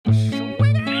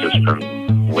It's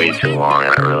been way too long,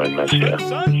 and I really miss you.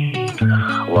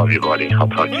 Love you, buddy. I'll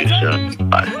talk to you soon.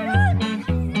 Bye.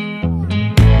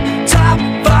 Top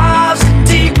fives and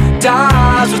deep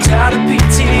dives without a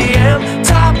PTM.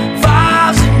 Top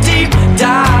fives and deep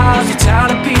dives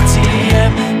without a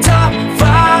PTM. Top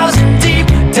fives and deep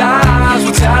dives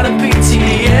without a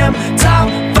PTM. Top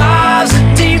fives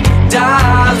and deep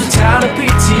dives without a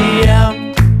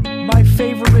PTM. My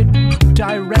favorite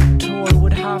director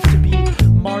would have to be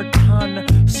Martin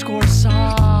Scorsese,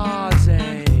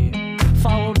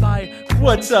 followed by...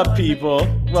 What's up, people?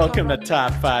 Welcome to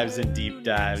Top Fives and Deep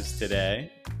Dives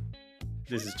today.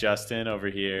 This is Justin over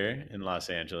here in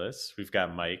Los Angeles. We've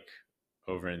got Mike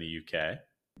over in the UK.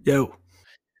 Yo.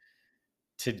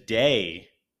 Today,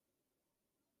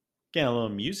 getting a little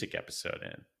music episode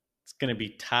in. It's going to be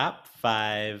Top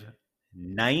 5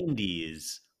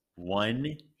 90s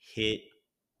one-hit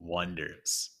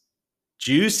wonders.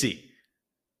 Juicy.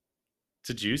 It's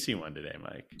a juicy one today,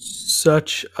 Mike.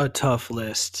 Such a tough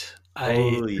list.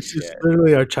 Holy this shit. is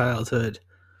literally our childhood.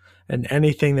 And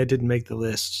anything that didn't make the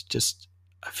list, just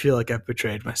I feel like I've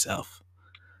betrayed myself.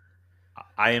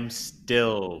 I am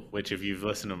still, which if you've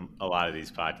listened to a lot of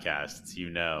these podcasts, you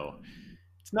know,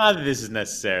 it's not that this is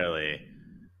necessarily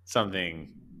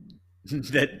something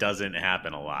that doesn't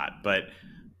happen a lot, but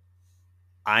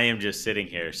I am just sitting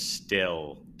here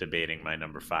still debating my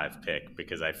number 5 pick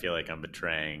because I feel like I'm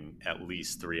betraying at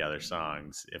least 3 other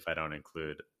songs if I don't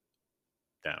include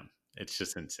them. It's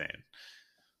just insane.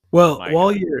 Well,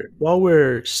 while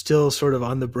we're still sort of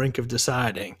on the brink of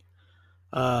deciding,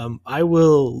 I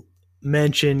will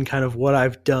mention kind of what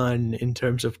I've done in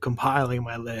terms of compiling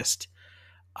my list.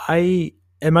 And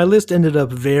my list ended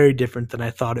up very different than I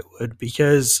thought it would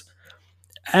because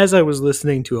as I was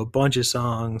listening to a bunch of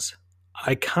songs,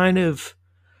 I kind of,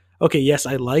 yes,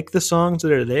 I like the songs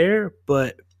that are there,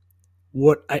 but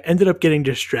what I ended up getting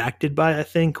distracted by, I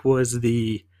think, was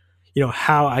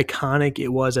how iconic it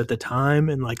was at the time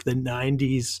and like the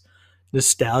 90s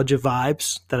nostalgia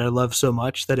vibes that I love so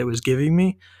much that it was giving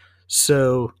me.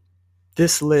 So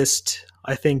this list,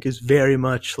 I think, is very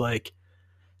much like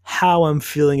how I'm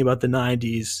feeling about the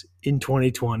 90s in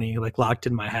 2020, like locked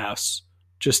in my house,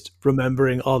 just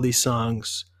remembering all these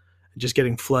songs, just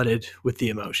getting flooded with the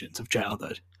emotions of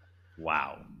childhood.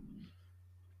 Wow.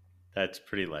 That's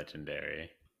pretty legendary.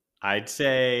 I'd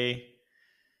say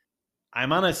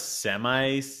I'm on a I'm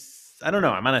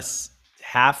on a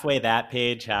halfway that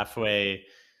page, halfway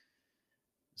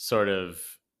sort of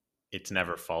it's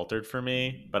never faltered for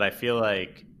me, but I feel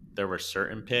like there were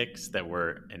certain picks that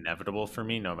were inevitable for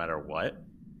me no matter what.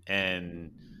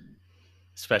 And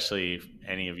especially if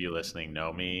any of you listening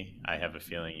know me, I have a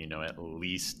feeling you know at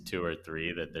least 2 or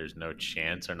 3 that there's no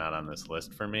chance are not on this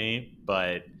list for me.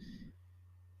 But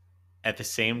at the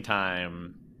same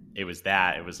time, it was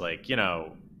like,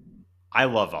 I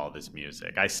love all this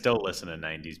music. I still listen to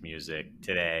 90s music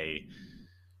today.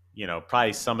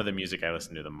 Probably some of the music I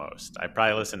listen to the most. I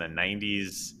probably listen to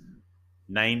 90s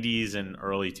and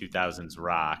early 2000s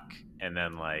rock, and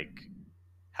then like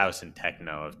house and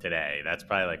techno of today. That's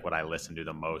probably like what I listen to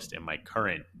the most in my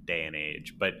current day and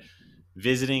age. But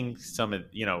revisiting some of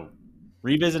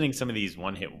these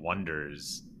one-hit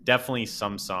wonders, definitely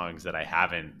some songs that I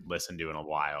haven't listened to in a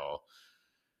while.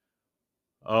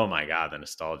 Oh my God, the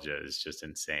nostalgia is just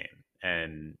insane.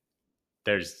 And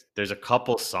there's a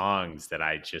couple songs that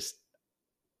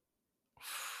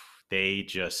they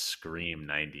just scream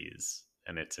 90s,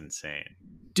 and it's insane.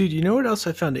 Dude, you know what else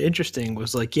I found interesting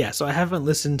was like, so I haven't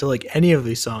listened to like any of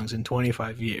these songs in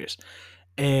 25 years.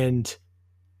 And,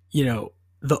 the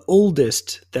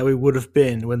oldest that we would have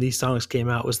been when these songs came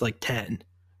out was like 10,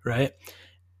 right?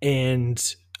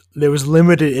 And there was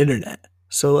limited internet.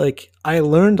 So like I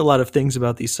learned a lot of things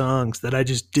about these songs that I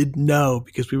just didn't know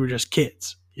because we were just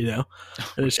kids, And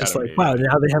it's just like, wow,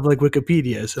 now they have like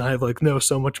Wikipedias and I like know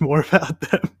so much more about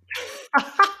them.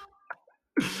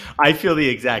 I feel the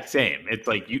exact same. It's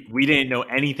like we didn't know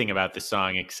anything about the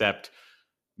song except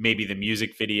maybe the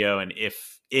music video, and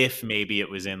if maybe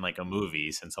it was in like a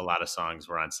movie, since a lot of songs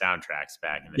were on soundtracks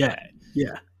back in the day.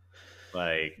 Yeah.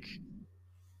 Like,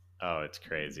 oh, it's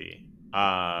crazy.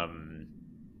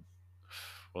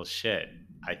 Well, shit.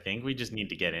 I think we just need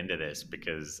to get into this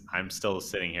because I'm still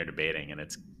sitting here debating, and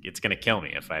it's going to kill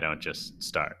me if I don't just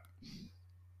start.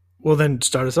 Well, then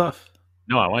start us off.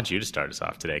 No, I want you to start us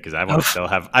off today because I want to still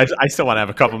have. I still want to have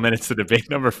a couple minutes to debate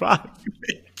number 5.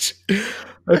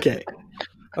 Okay,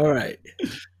 all right.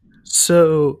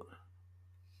 So,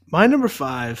 my number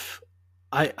 5,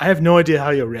 I have no idea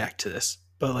how you'll react to this,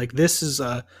 but like this is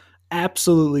a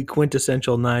absolutely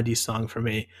quintessential '90s song for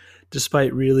me,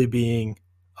 despite really being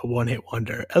a one-hit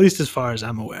wonder, at least as far as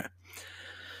I'm aware.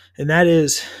 And that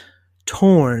is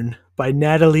Torn by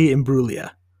Natalie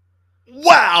Imbruglia.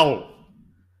 Wow!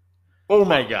 Oh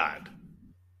my God.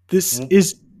 This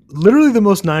is literally the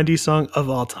most 90s song of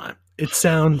all time. It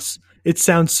sounds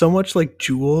so much like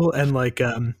Jewel and like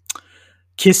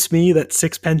Kiss Me, that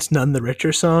Sixpence None the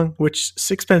Richer song, which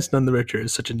Sixpence None the Richer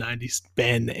is such a 90s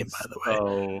band name, by the way.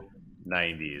 So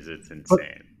 90s. It's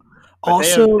insane. But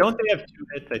Also, don't they have 2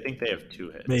 hits? I think they have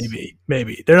 2 hits.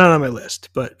 Maybe. They're not on my list,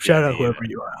 but shout out whoever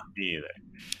you are. Me either.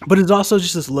 But it's also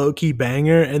just this low-key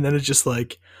banger, and then it's just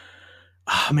like,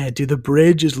 oh man, dude, the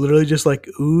bridge is literally just like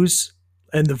ooze,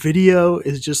 and the video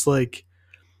is just like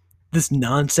this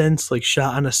nonsense, like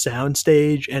shot on a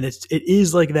soundstage, and it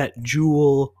is like that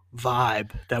Jewel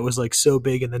vibe that was like so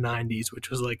big in the 90s, which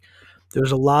was like there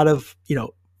was a lot of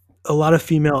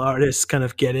female artists kind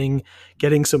of getting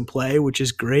some play, which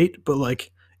is great, but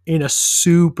like in a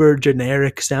super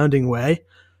generic sounding way.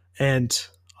 And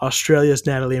Australia's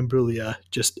Natalie Imbruglia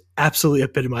just absolutely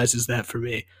epitomizes that for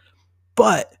me.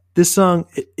 But this song,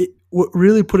 what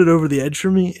really put it over the edge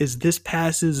for me is this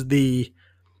passes the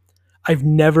I've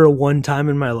never one time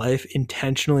in my life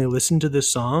intentionally listened to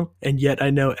this song, and yet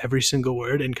I know every single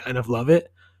word and kind of love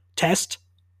it test.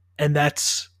 And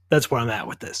that's where I'm at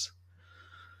with this.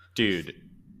 Dude,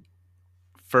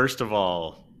 first of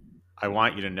all, I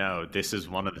want you to know this is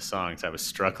one of the songs I was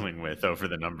struggling with over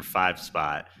the number 5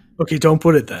 spot. Okay, don't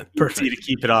put it then. Perfect. Easy to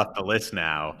keep it off the list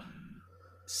now.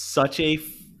 Such a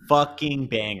fucking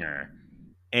banger.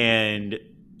 And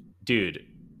dude,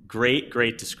 great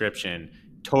description.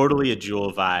 Totally a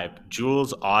Jewel vibe.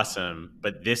 Jewel's awesome,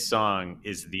 but this song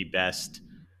is the best,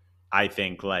 I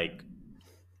think, like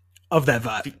of that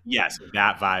vibe. Yes,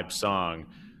 that vibe song.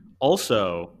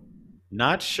 Also,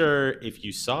 not sure if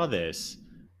you saw this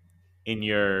in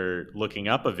your looking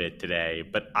up of it today,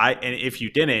 but and if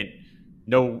you didn't,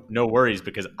 no worries,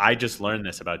 because I just learned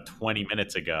this about 20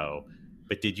 minutes ago.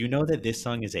 But did you know that this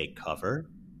song is a cover?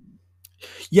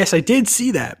 Yes, I did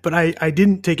see that, but I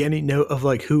didn't take any note of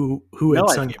like who had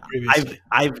sung it previously.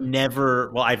 I've never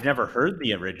heard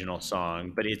the original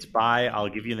song, but it's by, I'll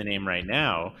give you the name right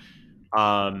now.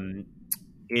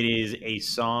 It is a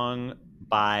song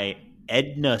by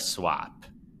Edna Swap,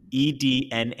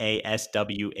 EDNASWAP.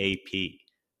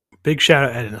 Big shout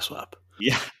out Edna Swap.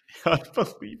 Yeah,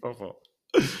 unbelievable.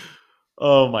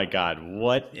 Oh my God,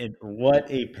 what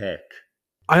a pick.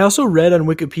 I also read on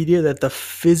Wikipedia that the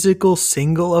physical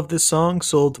single of this song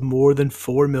sold more than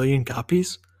 4 million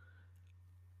copies.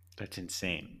 That's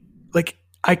insane. Like,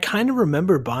 I kind of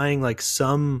remember buying like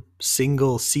some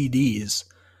single CDs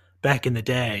back in the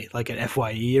day, like at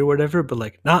FYE or whatever, but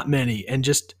like not many. And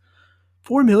just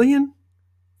 4 million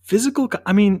physical.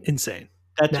 I mean, insane.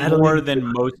 That's more than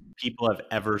most people have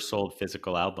ever sold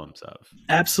physical albums of.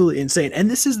 Absolutely insane. And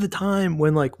this is the time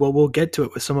when, like, well, we'll get to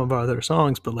it with some of our other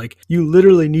songs, but like you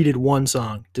literally needed one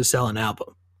song to sell an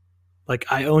album. Like,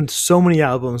 I owned so many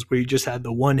albums where you just had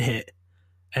the one hit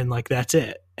and like that's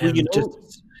it. And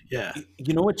yeah.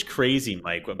 You know what's crazy,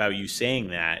 Mike, about you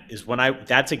saying that is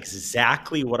that's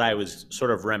exactly what I was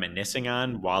sort of reminiscing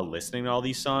on while listening to all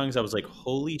these songs. I was like,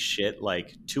 holy shit,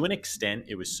 like to an extent,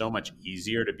 it was so much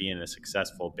easier to be in a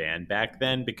successful band back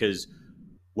then, because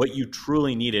what you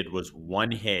truly needed was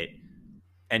one hit,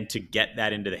 and to get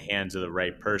that into the hands of the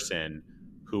right person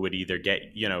who would either get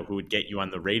you on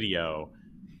the radio.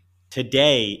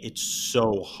 Today, it's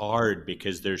so hard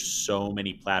because there's so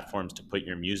many platforms to put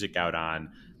your music out on.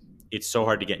 It's so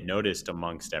hard to get noticed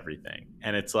amongst everything.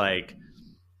 And it's like,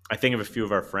 I think of a few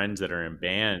of our friends that are in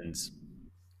bands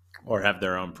or have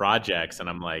their own projects, and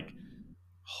I'm like,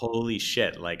 holy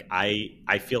shit, like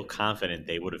I feel confident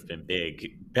they would have been big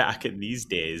back in these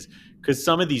days, because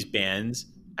some of these bands,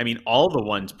 I mean, all the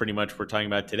ones pretty much we're talking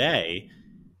about today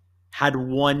had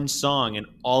one song, and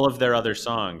all of their other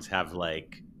songs have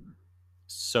like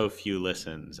so few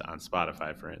listens on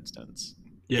Spotify, for instance.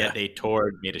 Yeah, they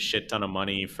toured, made a shit ton of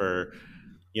money for,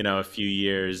 a few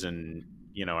years, and,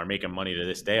 are making money to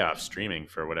this day off streaming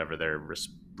for whatever their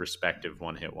respective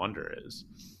one-hit wonder is.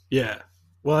 Yeah.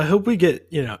 Well, I hope we get,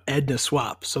 Edna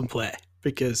Swap some play,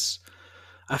 because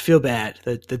I feel bad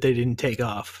that they didn't take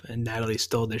off and Natalie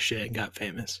stole their shit and got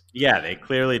famous. Yeah, they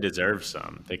clearly deserve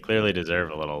some. They clearly deserve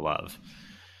a little love.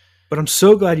 But I'm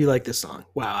so glad you like this song.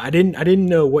 Wow, I didn't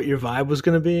know what your vibe was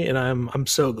going to be, and I'm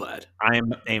so glad.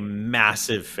 I'm a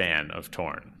massive fan of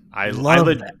Torn. I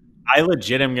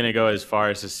legit am going to go as far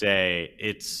as to say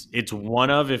it's one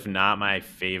of, if not my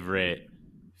favorite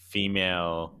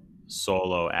female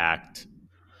solo act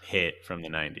hit from the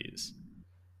 90s.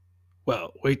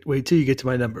 Well, wait till you get to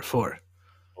my number 4.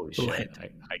 Holy shit.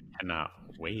 I cannot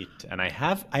wait. And I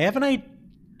have an idea.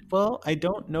 Well, I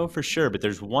don't know for sure, but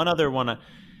there's one other one.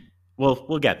 Well,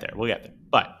 we'll get there.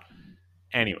 But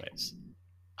anyways,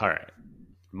 all right.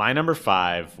 My number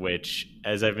 5, which,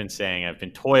 as I've been saying, I've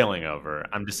been toiling over.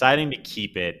 I'm deciding to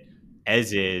keep it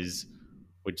as is,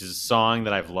 which is a song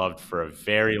that I've loved for a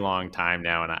very long time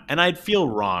now, and I'd feel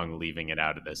wrong leaving it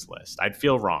out of this list. I'd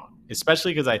feel wrong,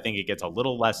 especially because I think it gets a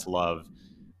little less love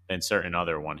than certain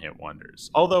other one-hit wonders,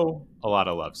 although a lot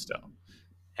of love still.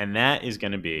 And that is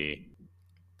going to be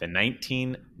the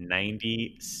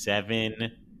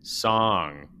 1997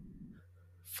 song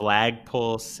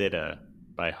Flagpole Sitta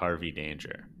by Harvey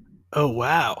Danger. Oh,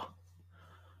 wow.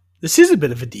 This is a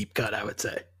bit of a deep cut, I would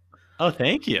say. Oh,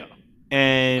 thank you.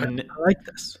 And I like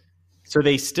this. So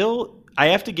I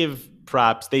have to give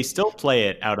props. They still play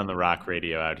it out on the rock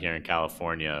radio out here in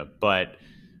California. But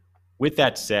with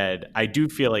that said, I do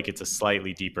feel like it's a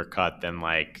slightly deeper cut than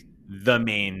like the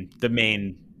main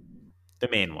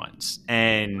ones.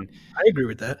 And I agree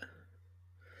with that.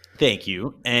 Thank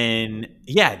you. And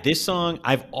yeah, this song,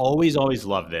 I've always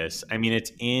loved this. I mean,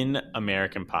 it's in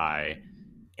American Pie.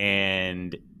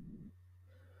 And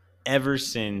ever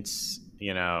since,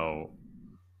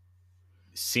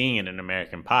 seeing it in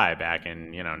American Pie back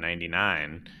in,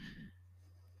 99,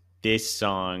 this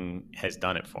song has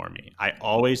done it for me. I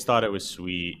always thought it was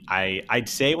sweet. I'd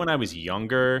say when I was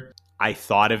younger, I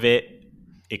thought of it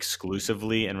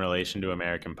exclusively in relation to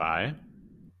American Pie.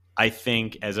 I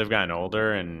think as I've gotten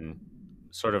older and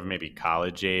sort of maybe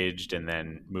college aged and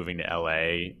then moving to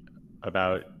LA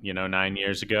about, 9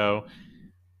 years ago,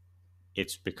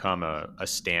 it's become a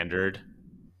standard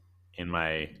in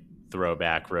my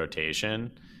throwback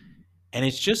rotation. And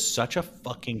it's just such a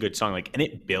fucking good song. And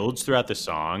it builds throughout the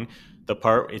song.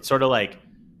 It's sort of like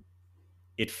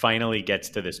it finally gets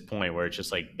to this point where it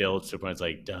just builds to the point. It's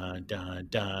like dun dun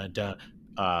dun dun.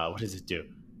 What does it do?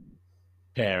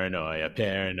 Paranoia,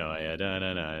 dun dun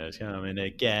dun, it's coming to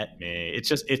get me.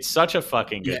 It's such a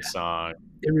fucking good song.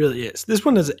 It really is. This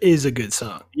one is a good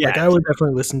song. Yeah, I would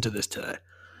definitely listen to this today.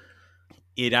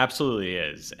 It absolutely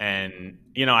is. And,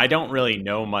 I don't really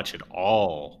know much at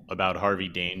all about Harvey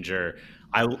Danger.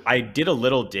 I did a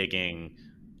little digging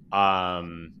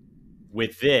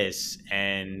with this,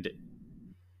 and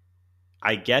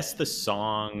I guess the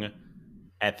song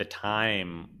at the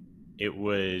time, it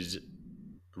was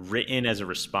written as a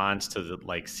response to the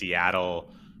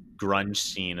Seattle grunge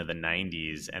scene of the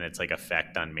 90s and its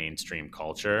effect on mainstream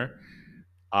culture.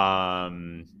 But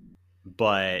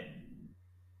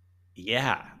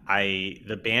yeah,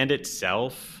 the band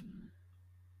itself,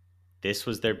 this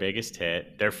was their biggest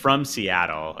hit. They're from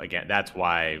Seattle. Again, that's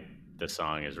why the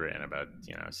song is written about,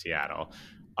 Seattle.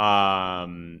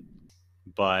 But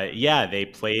yeah, they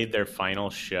played their final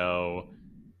show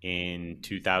in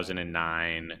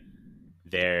 2009.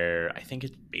 I think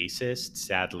its bassist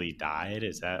sadly died.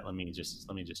 Let me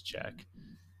just check.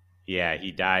 Yeah,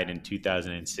 he died in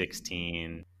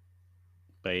 2016.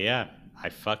 But yeah, I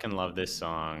fucking love this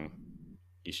song.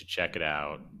 You should check it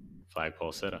out.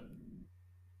 Flagpole Sitta.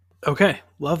 Okay,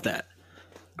 love that.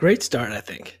 Great start, I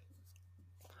think.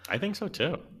 I think so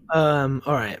too. All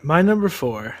right, my number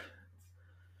 4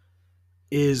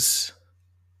 is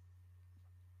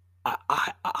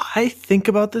I think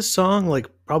about this song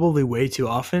probably way too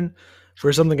often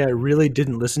for something I really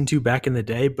didn't listen to back in the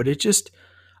day, but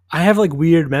I have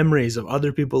weird memories of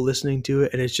other people listening to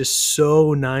it, and it's just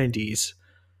so 90s.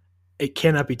 It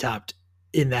cannot be topped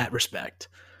in that respect.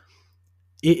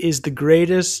 It is the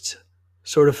greatest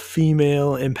sort of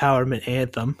female empowerment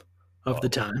anthem of the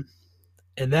time,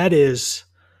 and that is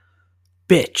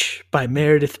Bitch by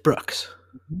Meredith Brooks.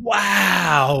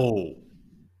 Wow.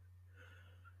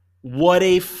 What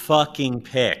a fucking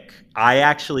pick. I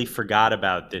actually forgot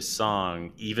about this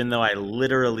song, even though I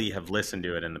literally have listened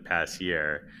to it in the past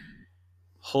year.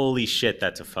 Holy shit,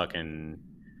 that's a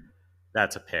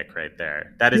pick right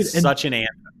there. That is such an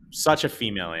anthem, such a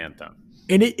female anthem.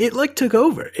 And it took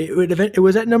over. It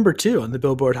was at number 2 on the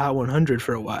Billboard Hot 100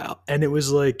 for a while. And it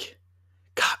was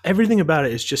God, everything about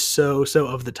it is just so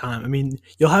of the time. I mean,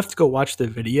 you'll have to go watch the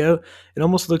video. It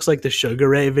almost looks like the Sugar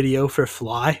Ray video for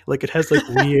Fly. It has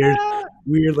weird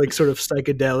sort of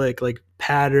psychedelic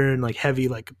pattern, heavy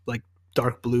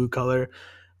dark blue color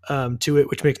to it,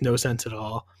 which makes no sense at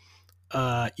all.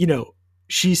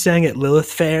 She sang at Lilith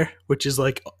Fair, which is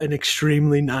an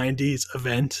extremely 90s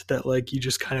event that you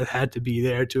just kind of had to be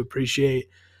there to appreciate.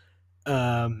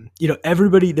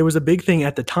 Everybody, there was a big thing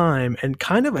at the time, and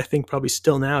kind of I think probably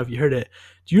still now if you heard it.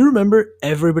 Do you remember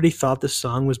everybody thought the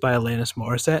song was by Alanis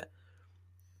Morissette?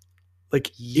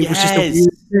 It was just a weird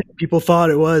thing. People thought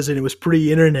it was, and it was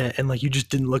pre-internet, and you just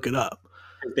didn't look it up.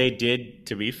 They did,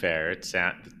 to be fair,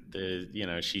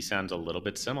 she sounds a little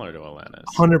bit similar to Alanis.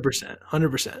 100%,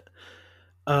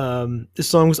 100%. This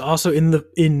song was also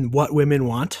in What Women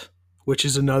Want, which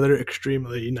is another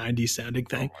extremely 90s sounding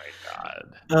thing. Oh my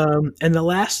God. And the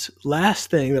last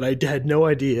thing that I had no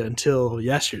idea until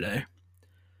yesterday,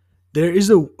 there is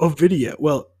a video.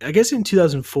 Well, I guess in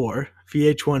 2004,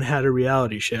 VH1 had a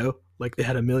reality show, like they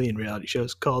had a million reality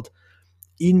shows, called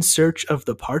In Search of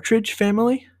the Partridge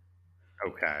Family.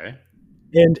 Okay.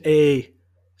 And a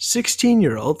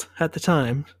 16-year-old at the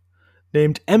time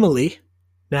named Emily,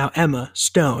 now Emma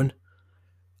Stone,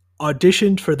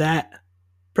 auditioned for that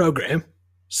program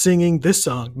singing this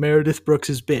song, Meredith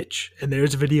Brooks's Bitch. And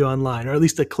there's a video online, or at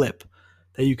least a clip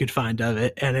that you could find of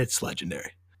it, and it's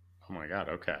legendary. Oh my God,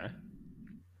 okay.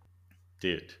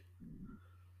 Dude.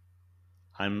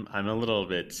 I'm a little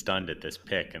bit stunned at this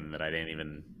pick and that I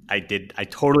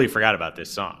totally forgot about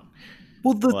this song.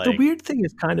 Well, the weird thing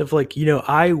is kind of like,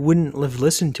 I wouldn't have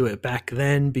listened to it back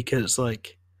then because,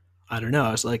 like, I don't know,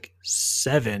 I was like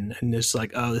 7 and it's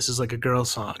like, oh, this is like a girl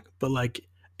song. But like,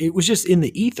 it was just in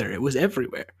the ether. It was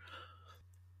everywhere.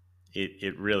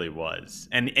 It really was.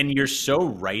 And you're so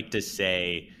right to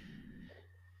say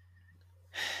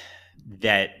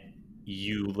that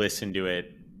you'd listen to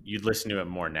it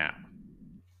more now.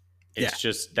 That's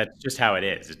just how it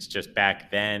is. It's just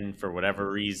back then, for whatever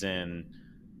reason,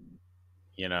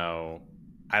 I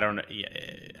don't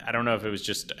know if it was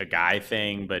just a guy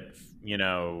thing, but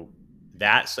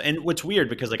and what's weird,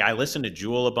 because like I listened to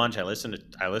Jewel a bunch. I listened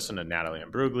to Natalie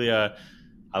Imbruglia.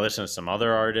 I listened to some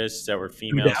other artists that were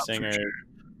female singers,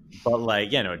 but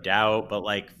like, no doubt. But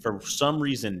like, for some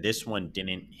reason, this one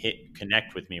didn't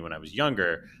connect with me when I was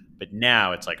younger. But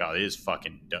now it's like, oh, it is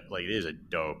fucking like, it is a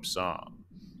dope song.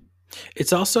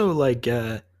 It's also like,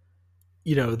 the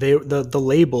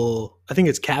label, I think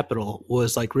it's Capitol,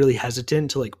 was like really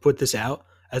hesitant to like put this out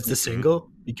as the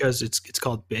single because it's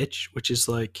called Bitch, which is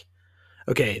like,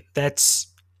 okay, that's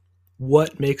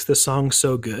what makes the song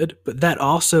so good. But that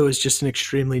also is just an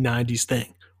extremely 90s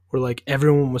thing where like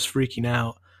everyone was freaking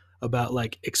out about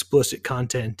like explicit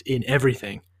content in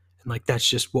everything. And like, that's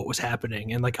just what was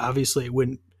happening. And like, obviously it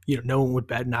wouldn't, no one would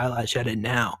bat an eyelash at it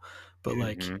now, but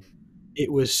like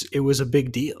it was a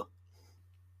big deal.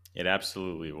 It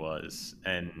absolutely was.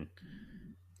 And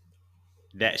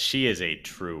that she is a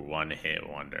true one-hit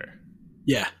wonder.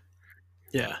 Yeah.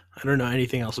 I don't know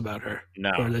anything else about her.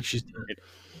 No. Or that she's done.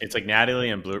 It's like Natalie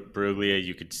Imbruglia,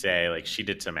 you could say, like, she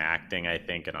did some acting, I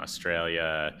think, in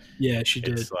Australia. Yeah, she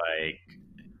did. It's like,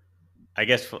 I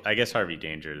guess Harvey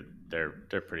Danger,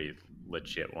 they're pretty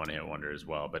legit one-hit wonder as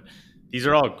well. But these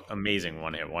are all amazing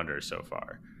one-hit wonders so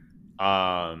far.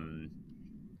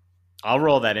 I'll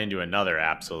roll that into another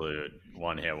absolute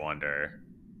one-hit wonder.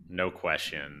 No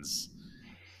questions.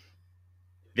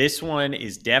 This one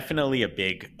is definitely a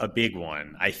big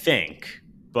one, I think,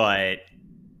 but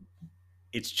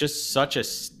it's just such a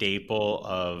staple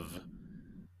of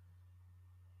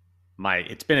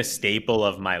it's been a staple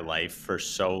of my life for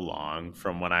so long,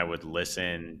 from when I would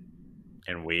listen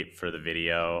and wait for the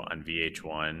video on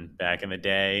VH1 back in the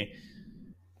day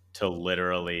to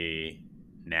literally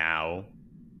now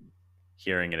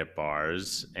hearing it at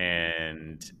bars.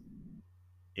 And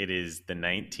it is the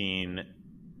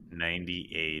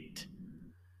 1998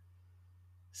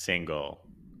 single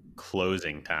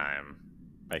Closing Time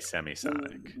by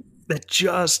Semisonic. That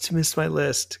just missed my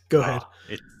list. Go ahead.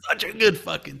 It's such a good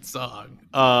fucking song.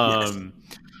 Yes.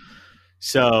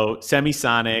 So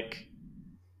Semisonic,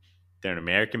 they're an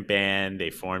American band. They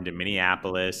formed in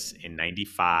Minneapolis in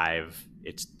 95.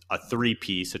 It's a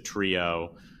 3-piece, a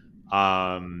trio.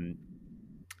 And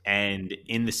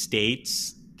in the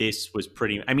States, this was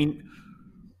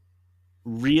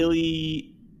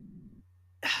really,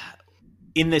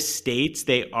 in the States,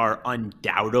 they are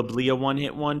undoubtedly a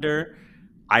one-hit wonder.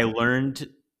 I learned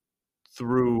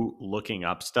through looking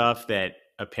up stuff that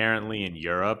apparently in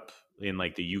Europe, in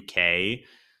like the UK,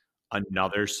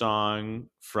 another song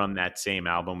from that same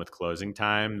album with Closing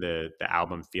Time, the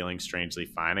album Feeling Strangely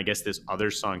Fine, I guess this other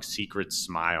song, Secret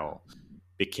Smile,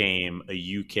 became a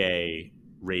UK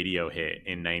radio hit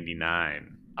in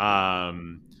 99.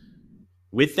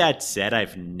 With that said,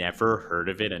 I've never heard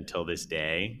of it until this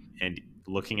day, and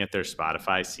looking at their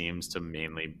Spotify seems to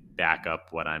mainly back up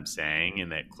what I'm saying,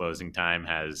 and that Closing Time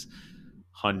has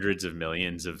hundreds of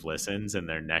millions of listens, and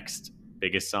their next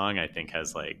biggest song I think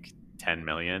has like 10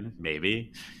 million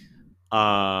maybe.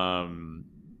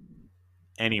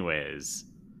 Anyways,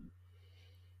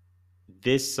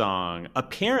 this song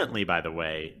apparently, by the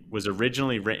way, was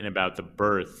originally written about the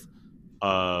birth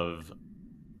of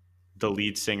the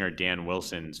lead singer Dan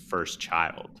Wilson's first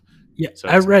child. Yeah, So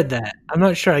I it's, read that. I'm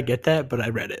not sure I get that, but I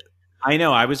read it. I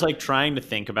know, I was like trying to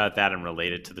think about that and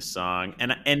relate it to the song.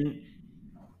 And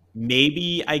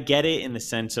maybe I get it in the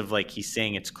sense of like he's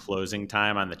saying it's closing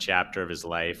time on the chapter of his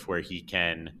life where he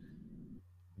can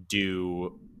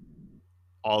do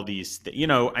all these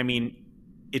I mean,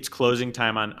 it's closing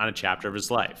time on a chapter of his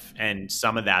life, and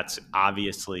some of that's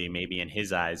obviously maybe in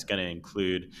his eyes going to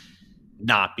include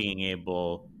not being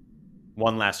able,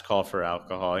 one last call for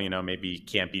alcohol, maybe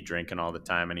can't be drinking all the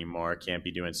time anymore, can't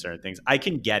be doing certain things. I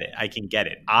can get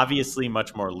it obviously.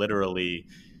 Much more literally,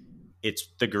 it's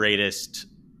the greatest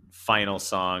final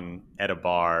song at a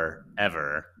bar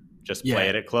ever. Just play Yeah,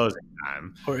 it at closing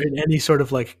time. or in any sort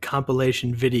of like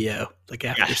compilation video, like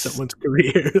after Yes. someone's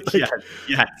career. Yes, Like,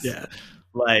 yes. yeah,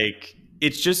 Like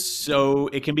it's just so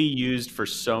it can be used for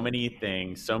so many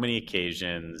things, so many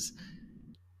occasions.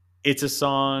 It's a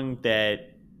song that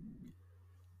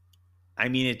I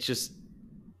mean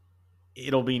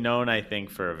it'll be known, I think,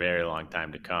 for a very long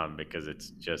time to come because it's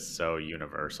just so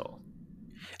universal.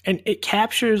 and it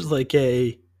captures like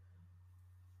you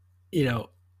know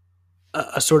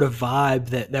a sort of vibe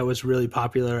that was really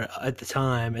popular at the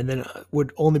time, and then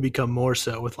would only become more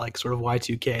so with like sort of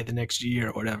Y2K the next year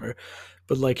or whatever.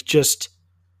 But like, just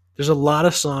there's a lot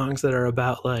of songs that are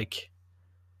about like,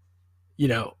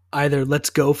 either let's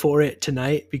go for it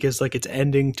tonight because like it's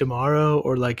ending tomorrow,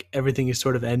 or like everything is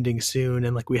sort of ending soon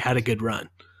and like we had a good run.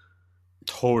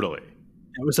 Totally.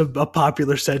 It was a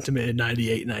popular sentiment in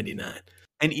 98, 99.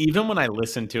 And even when I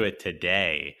listen to it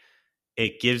today,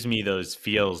 it gives me those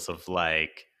feels of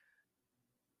like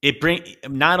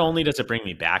not only does it bring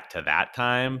me back to that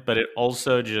time, but it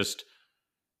also just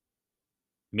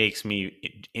makes me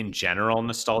in general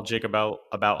nostalgic about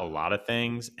a lot of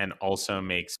things, and also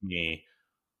makes me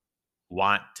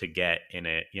want to get in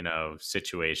it,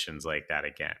 situations like that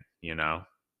again.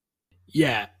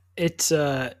 Yeah, it's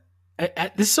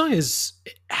this song is,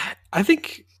 I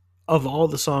think, of all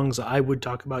the songs I would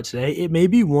talk about today, it may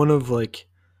be one of like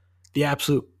the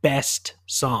absolute best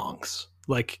songs.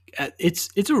 Like,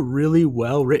 it's a really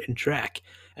well written track,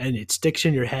 and it sticks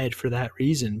in your head for that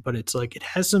reason. But it's like it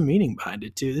has some meaning behind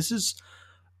it too. This is,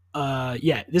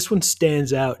 yeah, this one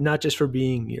stands out not just for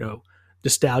being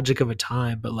nostalgic of a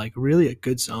time, but like really a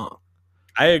good song.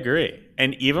 I agree.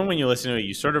 And even when you listen to it,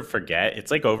 you sort of forget.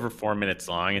 It's like over 4 minutes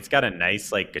long. It's got a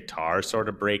nice like guitar sort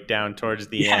of breakdown towards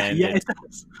the Yeah, end. yeah, it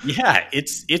does. Yeah,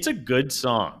 it's a good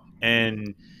song.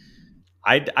 And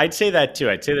I'd say that too.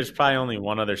 I'd say there's probably only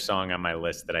one other song on my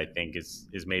list that I think is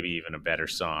maybe even a better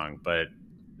song, but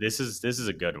this is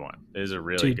a good one. This is a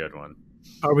really Dude, good one.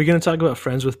 are we going to talk about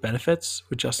Friends with Benefits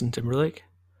with Justin Timberlake?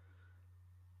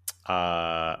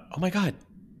 Oh my god.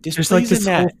 This There's like plays in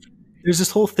that. there's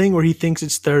this whole thing where he thinks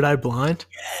it's Third Eye Blind,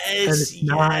 and Yes, it's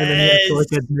not, and then he has to yes.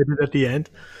 like admit it at the end.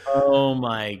 Oh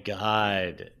my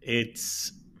god.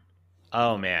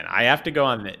 Oh man, I have to go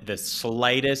on the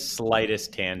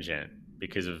slightest tangent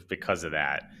because of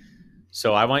that.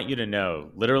 So I want you to know,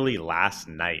 literally last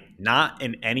night, not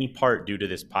in any part due to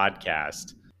this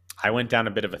podcast, I went down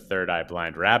a bit of a third eye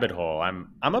blind rabbit hole.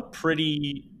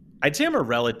 I'd say I'm a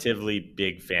relatively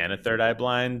big fan of third eye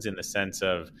blinds in the sense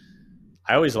of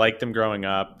I always liked them growing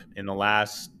up. In the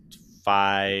last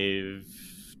 5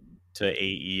 to 8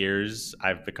 years,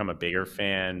 I've become a bigger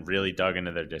fan, really dug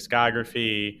into their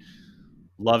discography,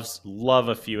 love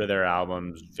a few of their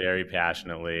albums very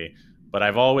passionately, but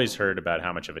I've always heard about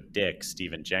how much of a dick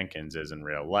Stephen Jenkins is in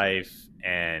real life.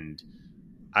 And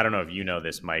I don't know if you know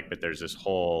this, Mike, but there's this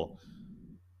whole,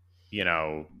 you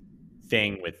know,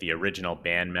 thing with the original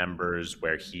band members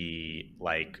where he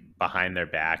like behind their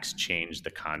backs changed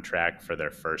the contract for their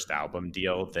first album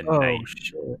deal Oh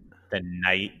shit! the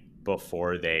night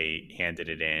before they handed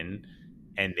it in,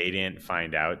 and they didn't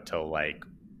find out till like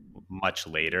much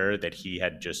later that he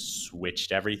had just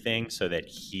switched everything so that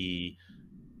he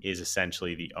is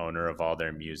essentially the owner of all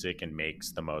their music and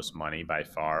makes the most money by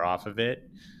far off of it.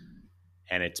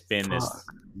 And it's been this, Fuck.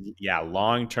 yeah,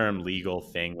 long-term legal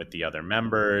thing with the other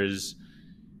members,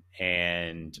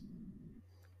 and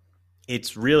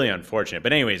it's really unfortunate.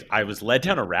 But anyways, I was led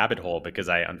down a rabbit hole because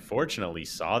I unfortunately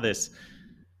saw this.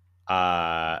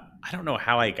 I don't know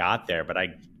how I got there, but I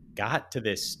got to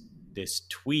this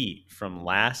tweet from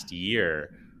last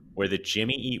year where the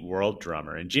Jimmy Eat World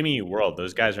drummer, and Jimmy Eat World,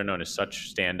 those guys are known as such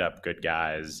stand-up good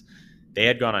guys. They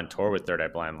had gone on tour with Third Eye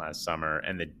Blind last summer,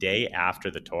 and the day after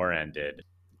the tour ended,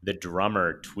 the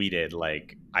drummer tweeted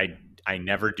like, I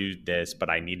never do this, but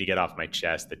I need to get off my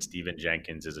chest that Steven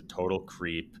Jenkins is a total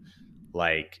creep.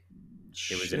 Like,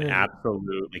 it was an Shit.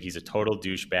 absolute, like, he's a total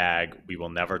douchebag. We will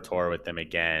never tour with them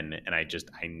again. And I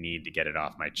need to get it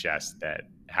off my chest that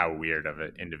how weird of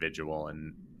an individual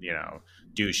and, you know,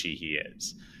 douchey he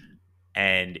is.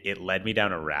 And it led me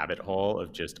down a rabbit hole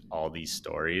of just all these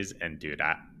stories. And dude,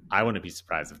 I wouldn't be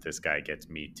surprised if this guy gets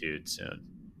Me Too'd soon.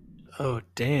 Oh,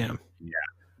 damn. Yeah.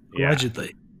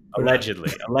 Allegedly.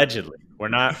 Allegedly. We're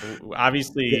not,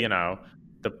 obviously, Yeah. you know,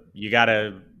 you got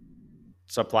to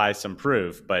supply some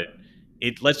proof, but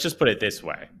let's just put it this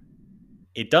way.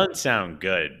 It doesn't sound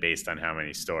good based on how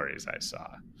many stories I saw.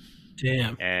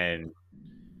 Damn. And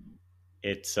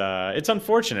it's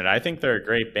unfortunate. I think they're a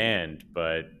great band,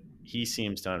 but he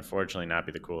seems to unfortunately not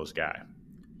be the coolest guy.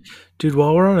 Dude,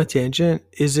 while we're on a tangent,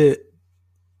 is it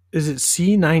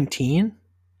C19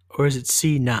 or is it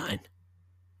C9?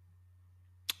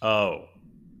 Oh,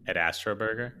 at Astro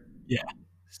Burger? Yeah.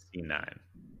 C9.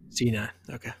 C9.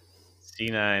 Okay.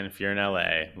 C9 if you're in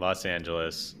LA, Los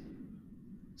Angeles,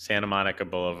 Santa Monica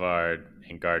Boulevard,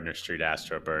 and Gardner Street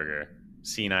Astro Burger.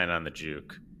 C9 on the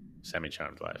Juke.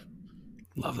 Semi-Charmed Life.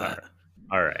 Love that.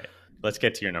 All right. Let's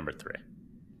get to your number 3.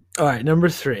 All right, number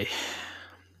 3.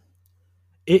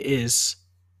 It is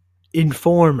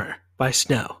Informer by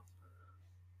Snow.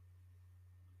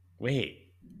 Wait.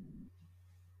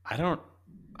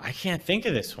 I can't think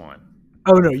of this one.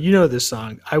 Oh, no, you know this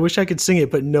song. I wish I could sing it,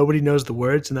 but nobody knows the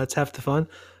words, and that's half the fun.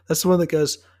 That's the one that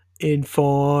goes,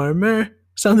 Informer,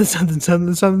 something, something,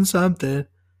 something, something, something,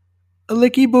 a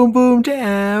licky boom boom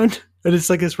down. And it's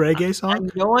like this reggae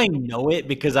song. I know it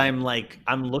because I'm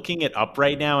looking it up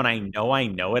right now, and I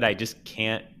know it. I just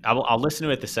can't. I'll listen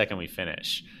to it the second we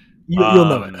finish. You'll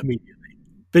know it immediately.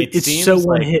 But it's so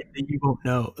one like, hit that you won't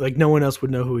know. Like no one else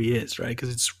would know who he is, right? Because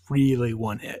it's really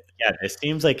one hit. Yeah, this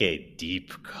seems like a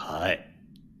deep cut.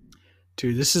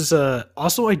 Dude, this is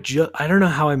also I don't know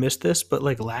how I missed this, but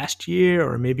like last year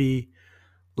or maybe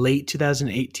late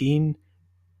 2018,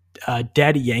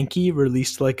 Daddy Yankee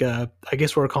released like I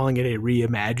guess we're calling it a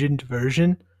reimagined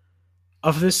version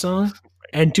of this song.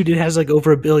 And dude, it has like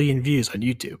over 1 billion views on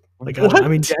YouTube. Like I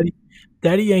mean,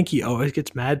 Daddy Yankee always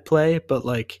gets mad play, but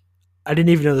like I didn't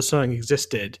even know the song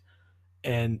existed,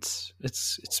 and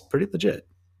it's pretty legit.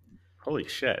 Holy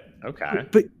shit! Okay,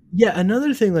 but yeah,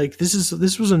 another thing like this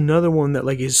was another one that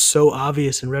like is so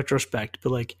obvious in retrospect,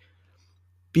 but like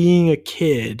being a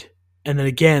kid and then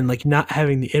again like not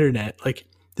having the internet, like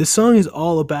this song is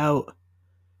all about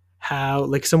how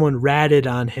like someone ratted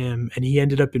on him and he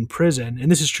ended up in prison,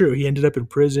 and this is true. He ended up in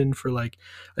prison for like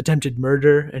attempted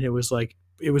murder, and it was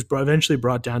eventually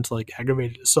brought down to like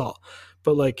aggravated assault,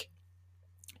 but like.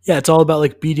 Yeah, it's all about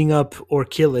like beating up or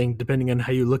killing, depending on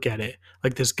how you look at it.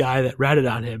 Like this guy that ratted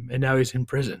on him, and now he's in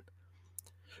prison.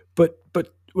 But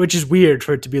which is weird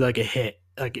for it to be like a hit,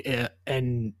 like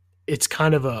and it's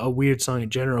kind of a weird song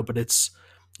in general. But it's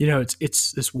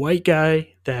it's this white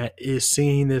guy that is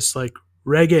singing this like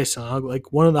reggae song,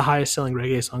 like one of the highest selling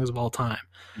reggae songs of all time,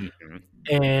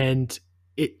 and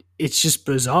it's just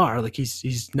bizarre. Like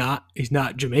he's not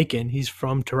Jamaican. He's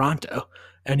from Toronto.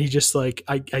 And he just like,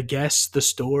 I guess the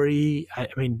story, I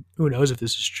mean, who knows if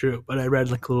this is true, but I read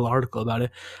like a little article about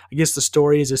it. I guess the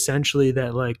story is essentially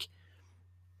that like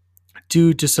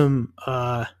due to some,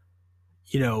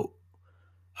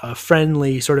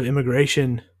 friendly sort of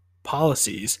immigration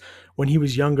policies, when he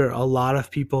was younger, a lot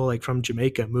of people like from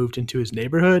Jamaica moved into his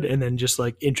neighborhood and then just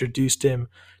like introduced him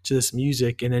to this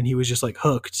music. And then he was just like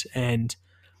hooked. And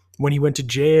when he went to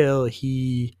jail,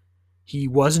 he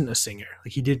wasn't a singer.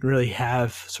 Like he didn't really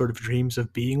have sort of dreams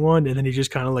of being one. And then he just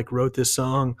kind of like wrote this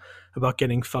song about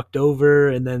getting fucked over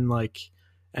and then like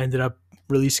ended up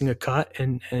releasing a cut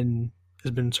and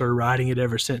has been sort of riding it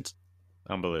ever since.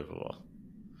 Unbelievable.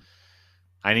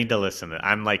 I need to listen to it.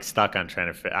 I'm like stuck on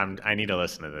trying to I need to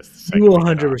listen to this. You will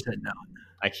 100% know.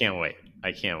 I can't wait.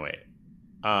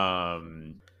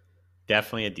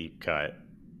 Definitely a deep cut.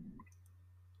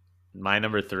 My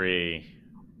number 3,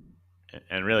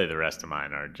 and really the rest of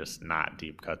mine are just not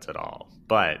deep cuts at all,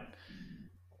 but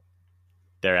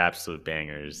they're absolute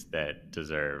bangers that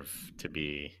deserve to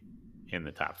be in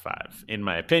the top 5. In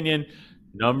my opinion,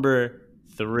 number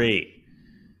 3,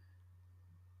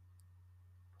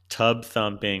 Tub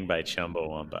Thumping by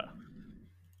Chumbawamba.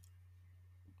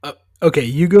 Okay,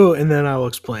 you go and then I'll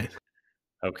explain.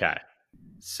 Okay.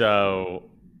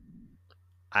 So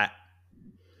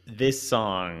this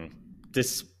song,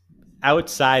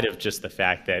 outside of just the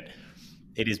fact that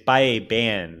it is by a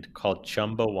band called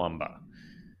Chumbawamba,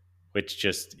 which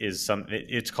just is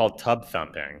it's called Tub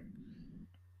Thumping.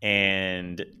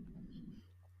 And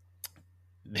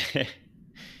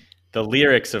the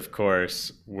lyrics, of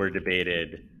course, were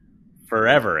debated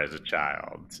forever as a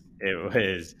child. It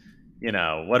was,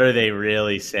 what are they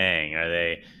really saying?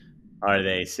 Are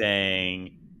they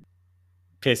saying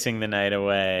pissing the night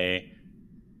away,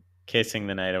 kissing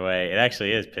the night away. It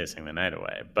actually is pissing the night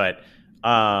away. But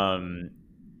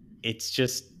it's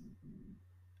just,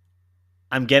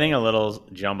 I'm getting a little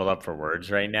jumbled up for words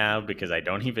right now because I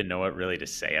don't even know what really to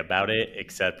say about it,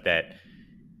 except that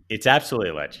it's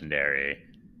absolutely legendary.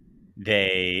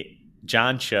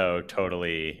 John Cho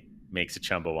totally makes a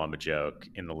Chumbawamba joke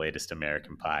in the latest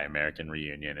American Pie, American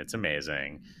Reunion. It's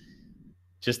amazing.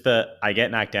 Just I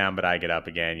get knocked down, but I get up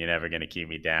again. You're never going to keep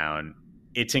me down.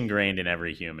 It's ingrained in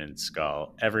every human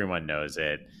skull. Everyone knows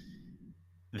it.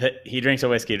 He drinks a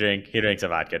whiskey drink. He drinks a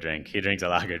vodka drink. He drinks a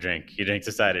lager drink. He drinks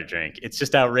a cider drink. It's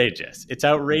just outrageous. It's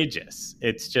outrageous.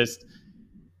 It's just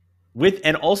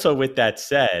and also with that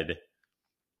said,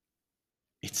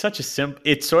 it's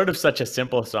sort of such a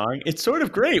simple song. It's sort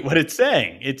of great what it's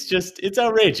saying. It's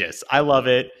outrageous. I love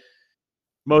it.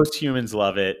 Most humans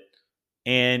love it.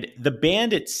 And the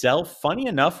band itself, funny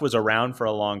enough, was around for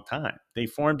a long time. They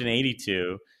formed in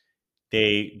 1982.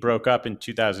 They broke up in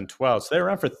 2012. So they were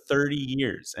around for 30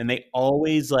 years. And they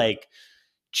always like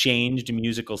changed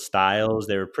musical styles.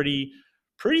 They were pretty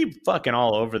fucking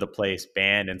all over the place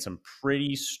band and some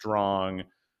pretty strong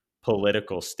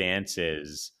political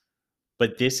stances.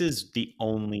 But this is the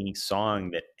only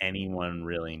song that anyone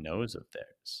really knows of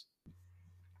theirs.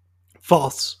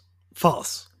 False.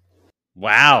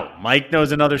 Wow. Mike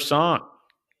knows another song.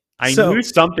 I knew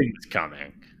something was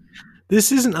coming.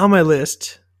 This isn't on my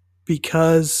list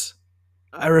because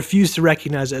I refuse to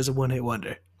recognize it as a one-hit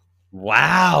wonder.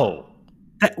 Wow.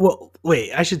 Well,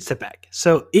 wait, I should step back.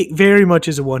 So it very much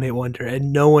is a one-hit wonder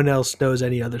and no one else knows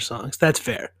any other songs. That's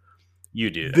fair. You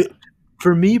do.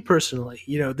 For me personally,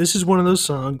 this is one of those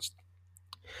songs.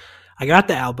 I got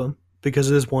the album because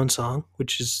of this one song,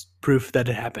 which is proof that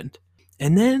it happened.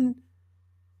 And then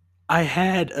I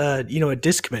had, a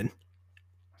Discman,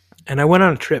 and I went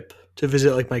on a trip to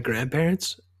visit like my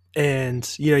grandparents. And,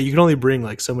 you can only bring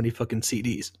like so many fucking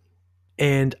CDs.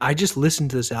 And I just listened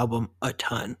to this album a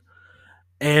ton.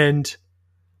 And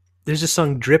there's a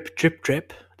song Drip, Drip,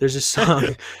 Drip. There's a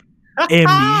song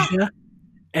Amnesia.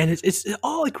 And it's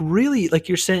all like really, like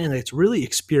you're saying, like it's really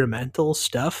experimental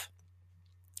stuff.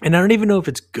 And I don't even know if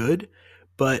it's good,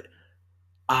 but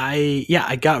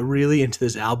I got really into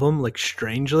this album, like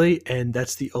strangely, and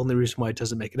that's the only reason why it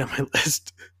doesn't make it on my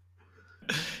list.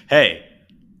 Hey,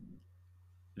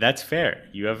 that's fair.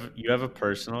 You have a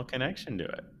personal connection to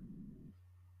it.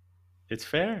 It's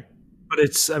fair. But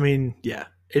it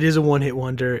is a one-hit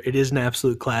wonder. It is an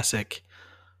absolute classic.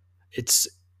 It's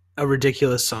a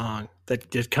ridiculous song that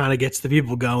just kind of gets the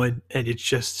people going, and it's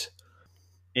just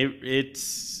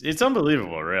it's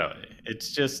unbelievable, really.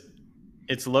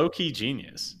 It's low-key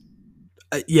genius.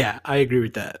 Yeah, I agree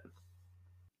with that.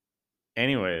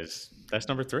 Anyways, that's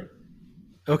number 3.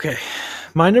 Okay,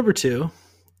 my number 2,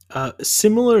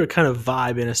 similar kind of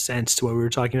vibe in a sense to what we were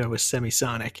talking about with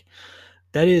Semisonic.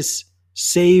 That is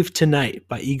Save Tonight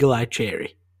by Eagle Eye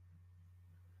Cherry.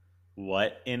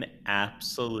 What an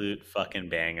absolute fucking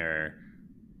banger.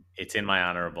 It's in my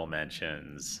honorable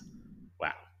mentions.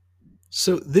 Wow.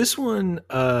 So this one,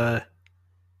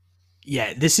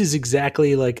 this is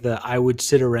exactly like I would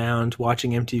sit around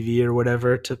watching MTV or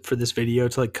whatever for this video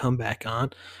to like come back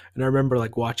on. And I remember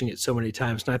like watching it so many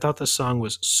times, and I thought the song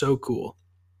was so cool.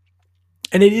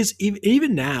 And it is,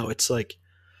 even now, it's like,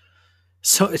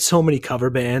 so many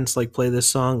cover bands like play this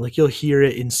song. Like you'll hear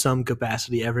it in some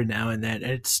capacity every now and then,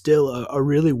 and it's still a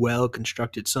really well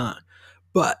constructed song.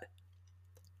 But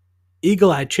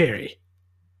Eagle Eye Cherry,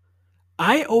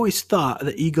 I always thought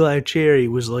that Eagle Eye Cherry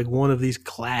was like one of these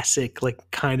classic, like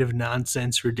kind of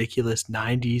nonsense, ridiculous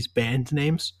 90s band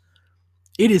names.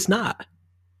 It is not.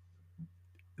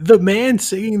 The man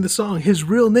singing the song, his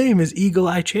real name is Eagle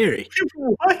Eye Cherry.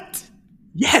 What?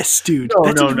 Yes, dude.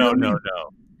 No.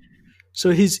 So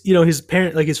his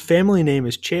parent, like his family name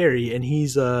is Cherry, and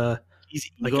he's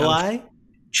Eagle Eye?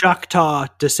 Choctaw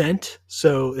descent.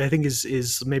 So I think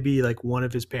is maybe like one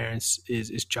of his parents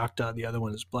is Choctaw, the other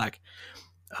one is black.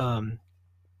 And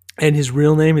his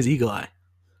real name is Eagle Eye.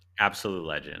 Absolute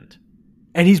legend.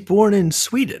 And he's born in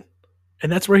Sweden,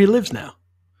 and that's where he lives now.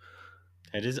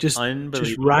 It is unbelievable.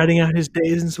 Just riding out his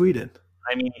days in Sweden.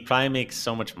 I mean, he probably makes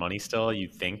so much money still,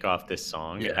 you'd think, off this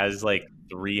song. Yeah. It has like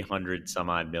 300 some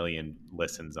odd million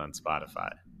listens on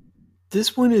Spotify.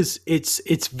 This one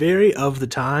it's very of the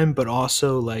time, but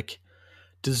also like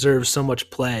deserves so much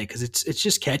play because it's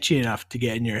just catchy enough to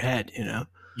get in your head,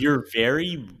 You're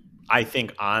very, I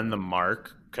think, on the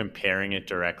mark comparing it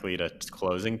directly to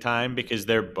Closing Time because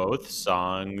they're both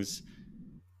songs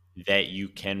that you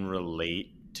can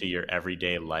relate to your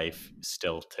everyday life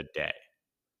still today.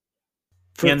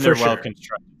 And they're well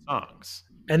constructed songs.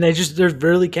 And they're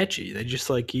really catchy. They just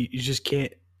like you just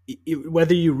can't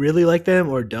whether you really like them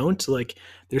or don't, like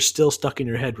they're still stuck in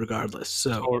your head regardless.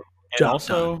 So, and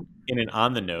also in an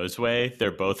on the nose way,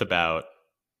 they're both about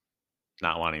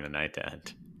not wanting the night to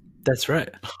end. That's right.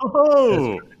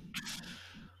 Oh,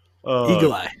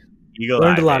 Eagle Eye.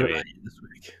 Learned a lot about you this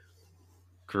week.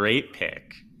 Great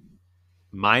pick.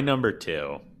 My number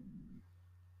 2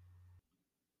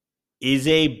 is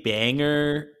a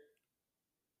banger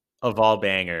of all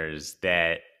bangers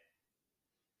that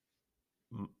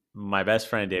my best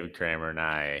friend David Kramer and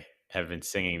I have been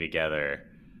singing together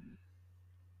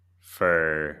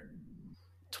for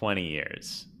 20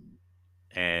 years.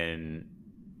 And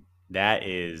that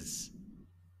is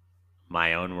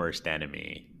My Own Worst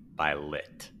Enemy by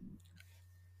Lit.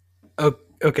 Oh,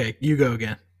 okay, you go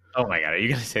again. Oh my God, are you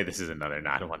going to say this is another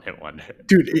not a one-hit wonder?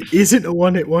 Dude, it isn't a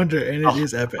one-hit wonder, and it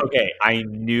is epic. Okay, I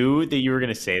knew that you were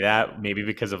going to say that, maybe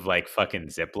because of like fucking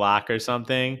Ziploc or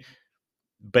something.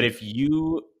 But if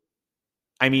you...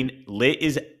 I mean, Lit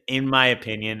is, in my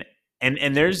opinion,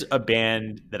 and there's a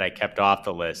band that I kept off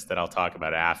the list that I'll talk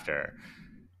about after,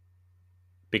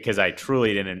 because I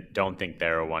truly don't think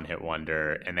they're a one-hit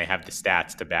wonder, and they have the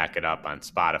stats to back it up on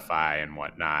Spotify and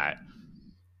whatnot.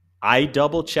 I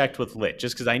double-checked with Lit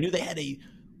just because I knew they had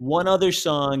one other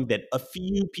song that a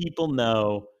few people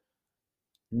know.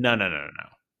 No.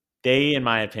 They, in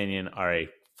my opinion, are a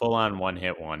full-on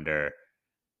one-hit wonder.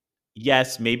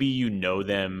 Yes, maybe you know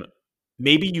them.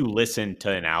 Maybe you listened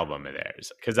to an album of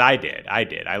theirs, because I did.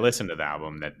 I listened to the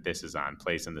album that this is on,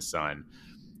 Place in the Sun,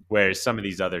 whereas some of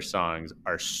these other songs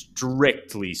are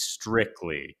strictly,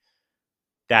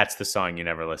 that's the song, you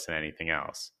never listen to anything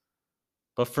else.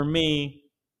 But for me,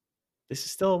 this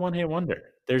is still a one-hit wonder.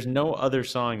 There's no other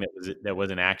song that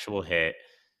was an actual hit.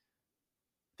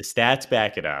 The stats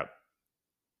back it up.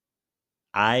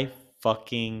 I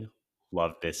fucking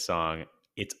love this song.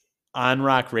 It's on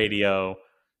rock radio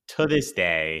to this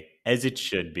day, as it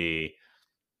should be.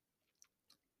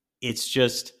 It's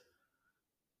just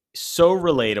so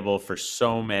relatable for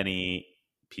so many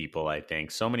people, I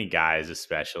think. So many guys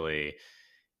especially.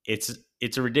 It's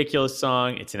a ridiculous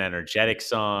song. It's an energetic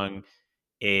song.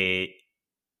 It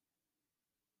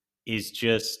is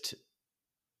just...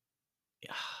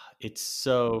 it's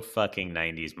so fucking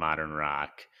 90s modern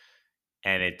rock.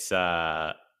 And it's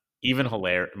even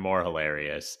more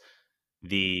hilarious.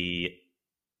 The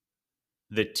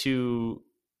two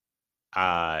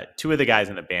of the guys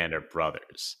in the band are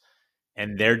brothers,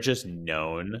 and they're just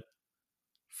known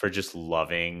for just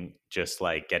loving, just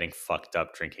like getting fucked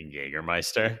up drinking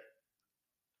Jägermeister,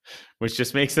 which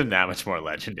just makes them that much more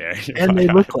legendary. And they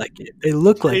look like it. They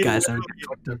look like guys that are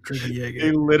fucked up drinking Jaeger.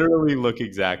 They literally look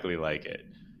exactly like it.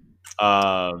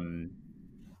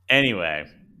 Anyway,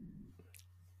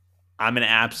 I'm an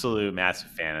absolute massive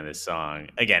fan of this song.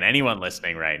 Again, anyone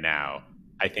listening right now,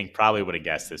 I think probably would have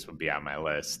guessed this would be on my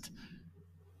list.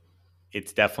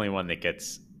 It's definitely one that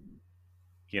gets,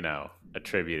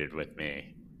 attributed with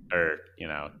me, or,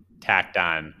 tacked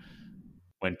on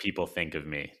when people think of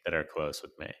me that are close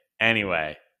with me.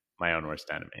 Anyway, My Own Worst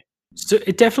Enemy. So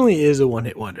it definitely is a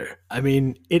one-hit wonder. I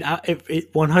mean, it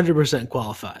 100%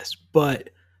 qualifies, but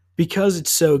because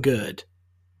it's so good,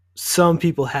 some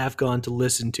people have gone to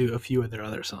listen to a few of their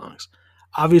other songs.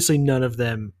 Obviously, none of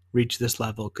them reach this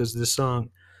level because this song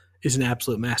is an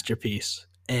absolute masterpiece.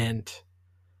 And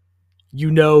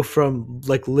from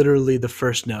like literally the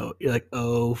first note, you're like,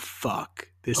 oh, fuck.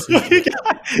 This is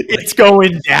it's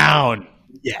going down.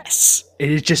 Yes.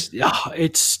 It is just,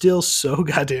 it's still so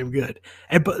goddamn good.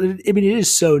 But I mean, it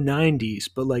is so 90s,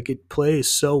 but like it plays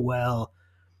so well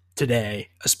today,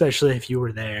 especially if you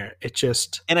were there. It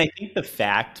just... And I think the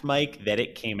fact, Mike, that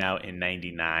it came out in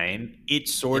 99, it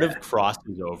sort of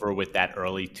crosses over with that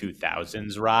early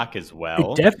 2000s rock as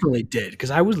well. It definitely did,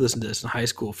 because I was listening to this in high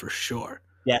school for sure.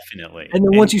 Definitely. And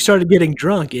then once you started getting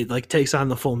drunk, it like takes on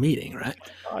the full meaning, right?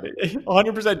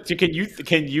 100%.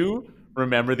 Can you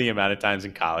remember the amount of times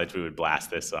in college we would blast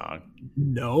this song?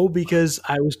 No, because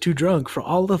I was too drunk for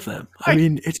all of them. I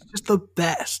mean, it's just the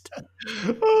best.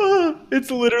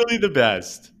 It's literally the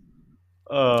best.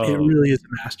 It really is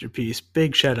a masterpiece.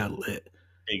 Big shout out, Lit.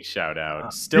 Big shout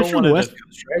out. Still one of the West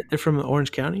Coast, right? They're from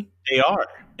Orange County. They are,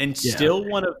 and still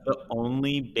one of the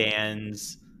only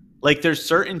bands. Like, there's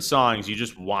certain songs you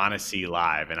just want to see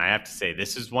live, and I have to say,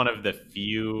 this is one of the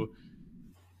few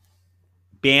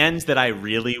bands that I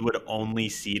really would only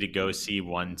see to go see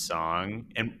one song.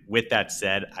 And with that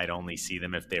said, I'd only see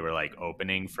them if they were like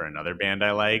opening for another band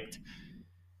I liked.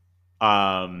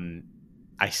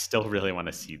 I still really want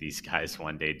to see these guys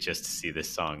one day just to see this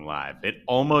song live. It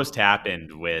almost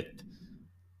happened with,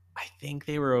 I think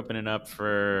they were opening up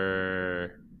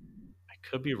for, I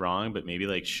could be wrong, but maybe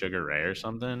like Sugar Ray or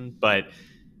something. But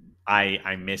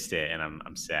I missed it, and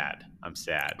I'm sad. I'm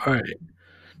sad. All right.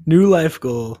 New life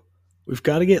goal. We've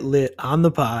got to get lit on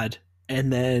the pod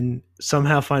and then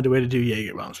somehow find a way to do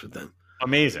Jaeger bombs with them.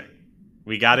 Amazing.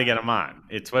 We got to get them on.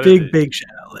 It's what big shout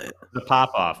out lit. The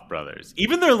Popoff brothers.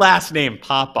 Even their last name,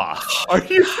 Popoff. Are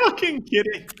you fucking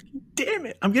kidding? Damn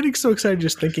it. I'm getting so excited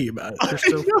just thinking about it. They're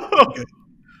so good.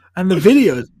 And the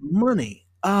video is money.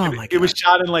 Oh my God. It was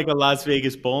shot in like a Las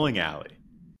Vegas bowling alley.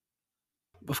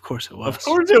 Of course it was. Of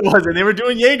course it was. And they were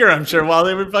doing Jaeger, I'm sure, while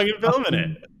they were fucking filming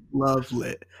it. Love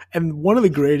lit. And one of the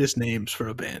greatest names for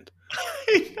a band.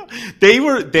 They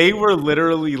were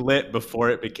literally lit before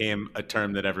it became a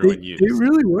term that everyone used. They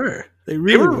really were. They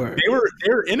were. They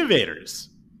were innovators.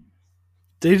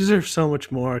 They deserve so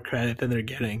much more credit than they're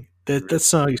getting. That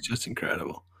song is just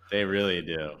incredible. They really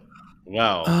do.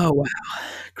 Well. Oh wow.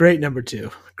 Great number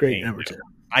two. Great number two.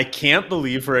 I can't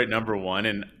believe we're at number one,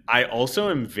 and I also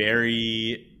am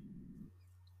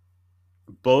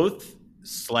both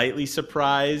slightly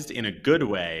surprised in a good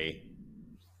way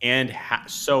and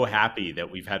so happy that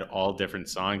we've had all different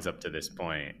songs up to this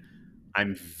point.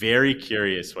 I'm very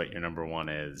curious what your number one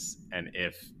is and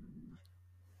if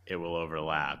it will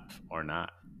overlap or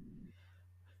not.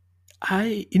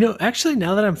 Actually,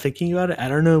 now that I'm thinking about it, I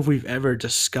don't know if we've ever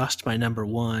discussed my number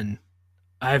one.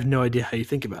 I have no idea how you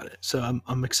think about it. So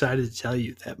I'm excited to tell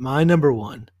you that my number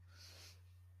one,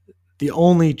 the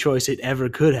only choice it ever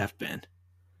could have been,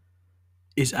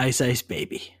 is Ice Ice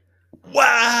Baby.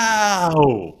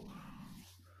 Wow.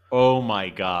 Oh my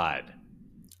God.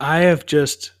 I have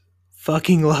just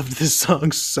fucking loved this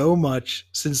song so much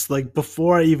since like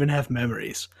before I even have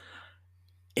memories.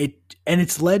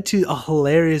 It's led to a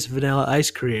hilarious Vanilla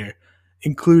Ice career,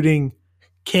 including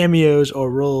cameos or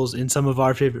roles in some of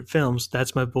our favorite films.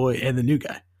 That's My Boy and The New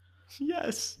Guy.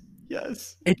 Yes. Oh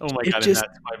my God, and That's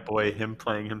My Boy. Him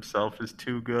playing himself is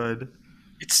too good.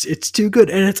 It's too good,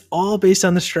 and it's all based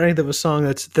on the strength of a song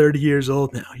that's 30 years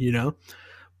old now, you know?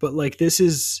 But like this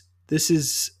is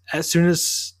as soon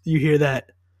as you hear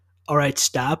that, all right,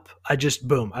 stop, I just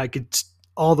boom, I could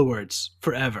all the words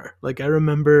forever. Like I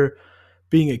remember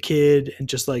being a kid and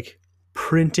just like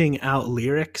printing out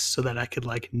lyrics so that I could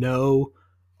like know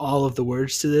all of the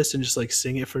words to this and just like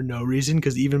sing it for no reason,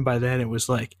 because even by then it was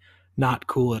like not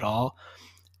cool at all.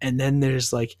 And then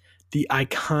there's like the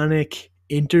iconic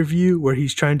interview where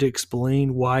he's trying to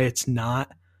explain why it's not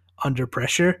Under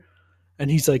Pressure, and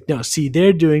he's like, no, see,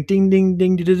 they're doing ding ding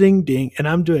ding ding ding ding and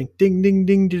I'm doing ding ding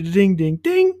ding ding ding ding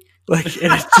ding, like,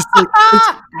 and it's just like it's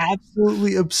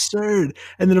absolutely absurd.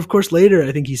 And then of course later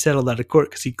I think he settled out of court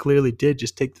because he clearly did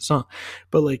just take the song,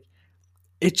 but like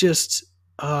it just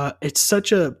it's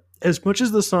such a, as much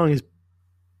as the song is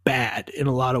bad in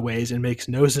a lot of ways and makes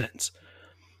no sense,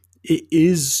 it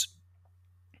is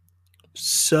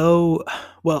so,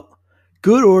 well,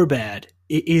 good or bad,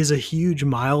 it is a huge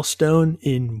milestone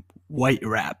in white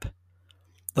rap.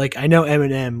 Like I know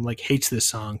Eminem like hates this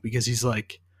song because he's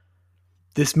like,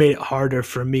 this made it harder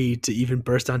for me to even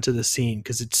burst onto the scene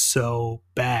because it's so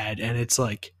bad, and it's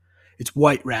like it's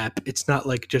white rap. It's not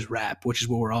like just rap, which is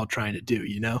what we're all trying to do,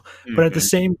 you know. Mm-hmm. But at the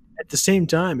same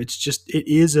time, it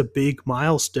is a big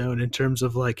milestone in terms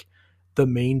of like the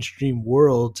mainstream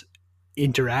world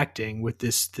interacting with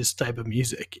this type of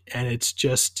music, and it's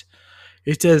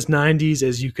as 90s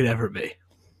as you could ever be.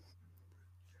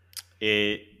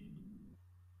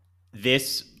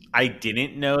 I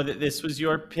didn't know that this was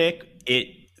your pick. It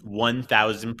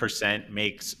 1000%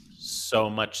 makes so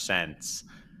much sense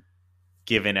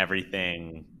given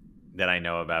everything that I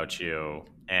know about you.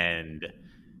 And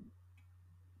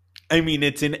I mean,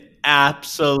 it's an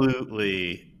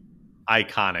absolutely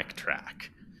iconic track.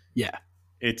 Yeah.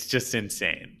 It's just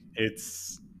insane.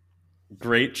 It's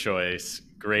great choice.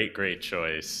 Great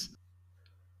choice.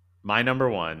 My number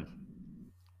one,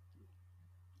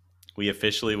 we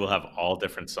officially will have all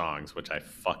different songs, which I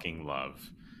fucking love.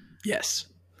 Yes.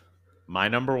 My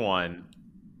number one,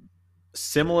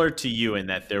 similar to you in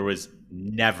that there was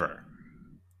never,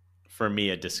 for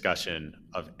me, a discussion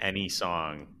of any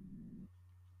song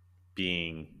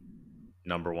being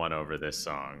number one over this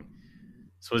song.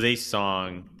 This was a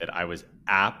song that I was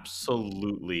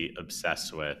absolutely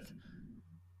obsessed with.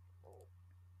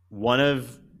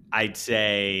 I'd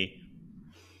say,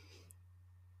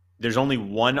 there's only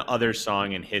one other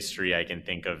song in history I can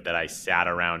think of that I sat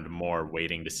around more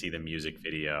waiting to see the music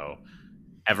video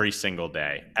every single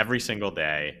day.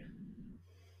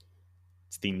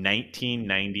 It's the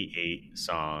 1998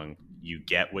 song You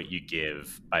Get What You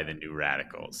Give by the New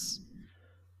Radicals.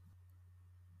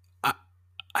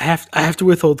 I have to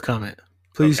withhold comment.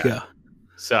 Please go.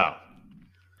 So,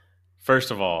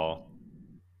 First of all,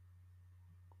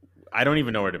 I don't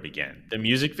even know where to begin. The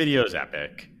music video is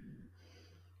epic.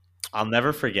 I'll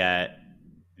never forget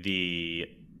the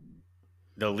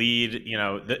lead.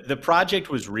 The project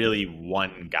was really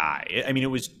one guy. I mean,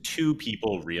 it was two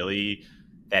people really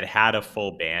that had a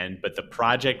full band, but the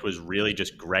project was really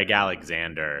just Greg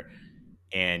Alexander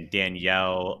and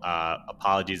Danielle.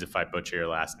 Apologies if I butcher your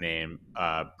last name,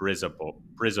 Brizabois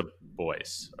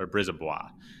or Brizabois.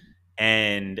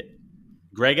 And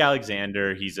Greg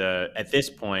Alexander, he's at this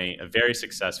point a very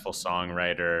successful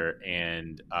songwriter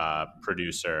and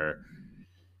producer.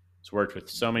 He's worked with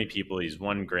so many people. He's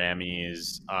won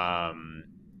Grammys.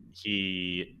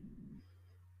 He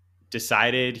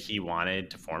decided he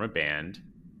wanted to form a band.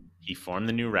 He formed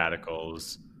the New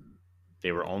Radicals.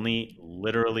 They were only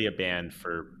literally a band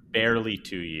for barely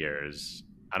 2 years.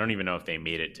 I don't even know if they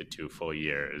made it to 2 full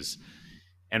years,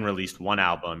 and released one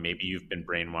album. Maybe You've Been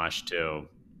Brainwashed too.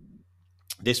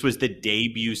 This was the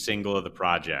debut single of the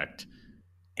project,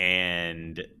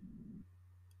 and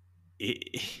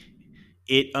it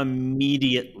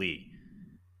immediately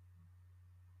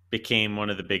became one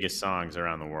of the biggest songs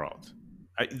around the world.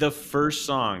 The first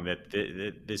song that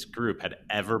this group had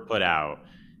ever put out,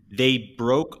 they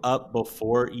broke up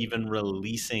before even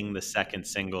releasing the second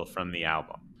single from the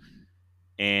album.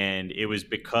 And it was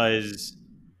because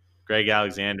Greg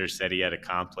Alexander said he had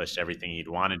accomplished everything he'd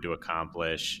wanted to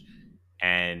accomplish,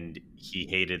 and he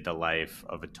hated the life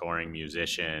of a touring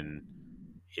musician.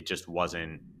 It just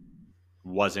wasn't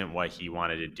what he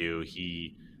wanted to do.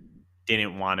 He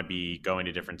didn't want to be going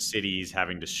to different cities,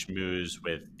 having to schmooze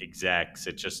with execs.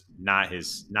 It's just not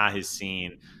his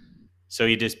scene. So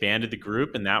he disbanded the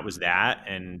group, and that was that.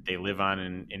 And they live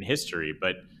on in history.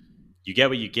 But you get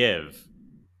what you give.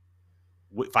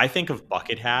 If I think of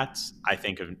bucket hats, I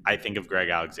think of Greg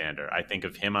Alexander. I think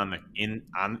of him in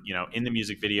the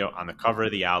music video, on the cover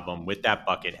of the album with that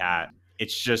bucket hat.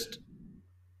 It's just,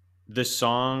 the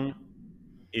song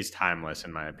is timeless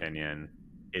in my opinion.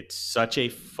 It's such a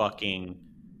it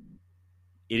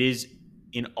is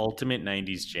an ultimate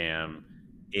 90s jam.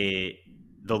 It's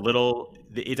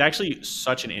actually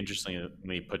such an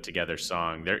interestingly put together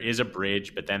song. There is a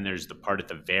bridge, but then there's the part at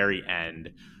the very end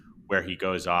where he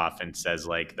goes off and says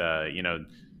like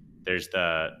there's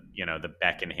the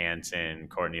Beck and Hansen,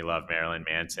 Courtney Love, Marilyn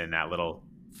Manson, that little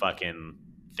fucking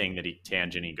thing that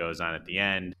he goes on at the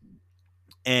end.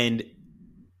 And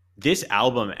this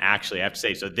album, actually, I have to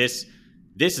say, so this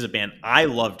is a band, I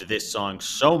loved this song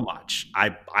so much.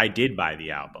 I did buy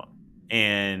the album,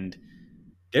 and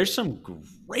there's some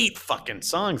great fucking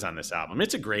songs on this album.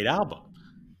 It's a great album.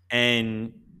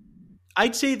 And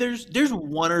I'd say there's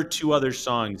one or two other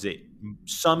songs that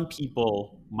some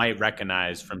people might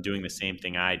recognize from doing the same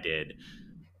thing I did.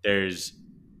 There's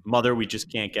Mother, We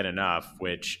Just Can't Get Enough,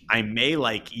 which I may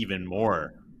like even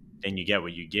more than You Get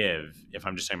What You Give if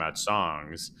I'm just talking about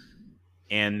songs.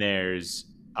 And there's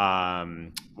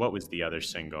what was the other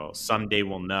single? Someday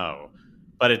We'll Know.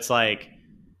 But it's like,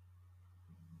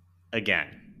 again,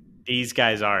 these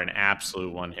guys are an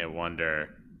absolute one-hit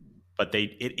wonder. But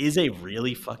it is a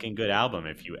really fucking good album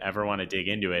if you ever want to dig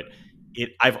into it.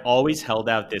 I've always held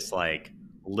out this like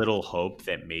little hope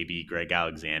that maybe Greg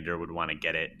Alexander would want to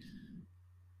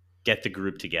get the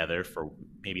group together for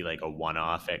maybe like a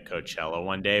one-off at Coachella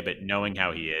one day. But knowing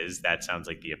how he is, that sounds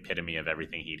like the epitome of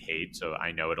everything he'd hate. So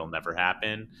I know it'll never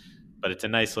happen. But it's a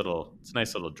nice little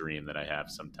dream that I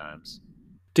have sometimes.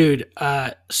 Dude,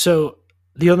 so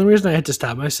the only reason I had to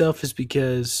stop myself is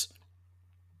because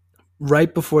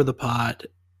right before the pod,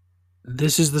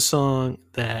 this is the song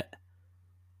that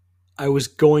I was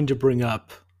going to bring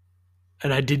up,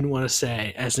 and I didn't want to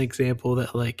say as an example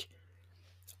that, like,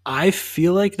 I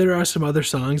feel like there are some other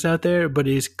songs out there, but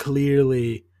it is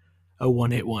clearly a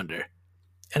one-hit wonder.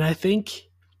 And I think,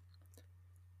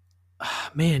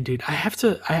 man, dude,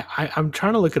 I'm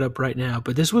trying to look it up right now,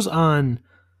 but this was on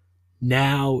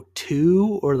Now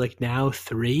 2 or like Now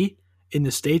 3 in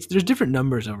the States. There's different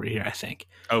numbers over here, I think.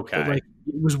 Okay. But like,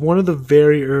 it was one of the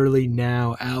very early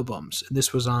Now albums, and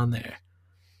this was on there.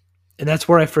 And that's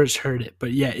where I first heard it.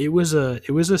 But yeah, it was a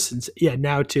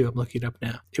Now 2. I'm looking it up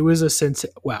now. It was a sense.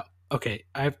 Wow. Okay.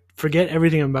 I forget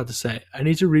everything I'm about to say. I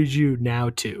need to read you Now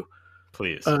 2.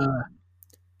 Please.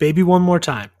 Baby One More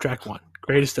Time, track 1.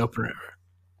 Greatest opener ever.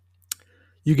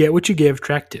 You Get What You Give,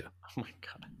 track 2. Oh my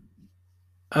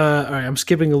God. All right, I'm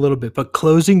skipping a little bit, but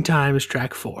Closing Time is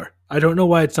track 4. I don't know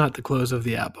why it's not the close of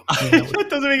the album. That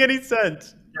doesn't make any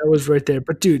sense. That was right there.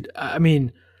 But dude, I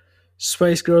mean,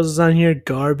 Spice Girls is on here,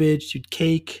 Garbage, dude,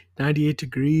 Cake, 98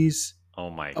 Degrees.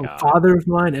 Oh my God. Father of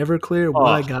Mine, Everclear, What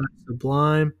I Got,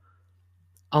 Sublime.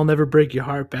 I'll Never Break Your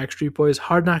Heart, Backstreet Boys,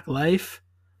 Hard Knock Life.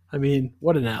 I mean,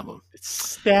 what an album. It's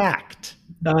stacked.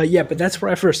 Yeah, but that's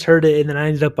where I first heard it, and then I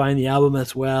ended up buying the album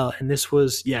as well. And this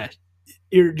was, yeah,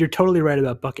 you're totally right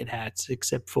about bucket hats,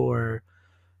 except for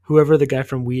whoever the guy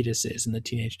from Wheatus is in the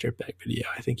Teenage Dirtbag video.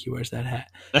 I think he wears that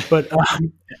hat. But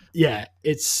yeah,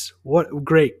 it's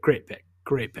great pick.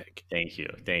 Great pick. Thank you.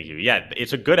 Yeah,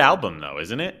 it's a good album though,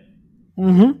 isn't it?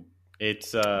 Mm-hmm.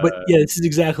 It's but yeah, this is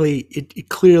exactly it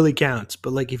clearly counts.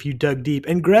 But like if you dug deep,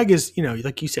 and Greg is,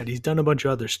 like you said, he's done a bunch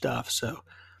of other stuff. So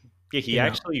yeah, he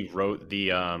actually wrote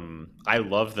the I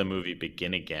love the movie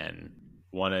Begin Again.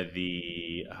 One of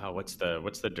the what's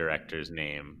the director's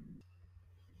name?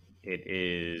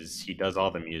 He does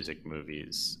all the music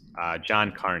movies.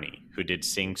 John Carney, who did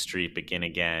Sing Street, Begin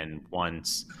Again,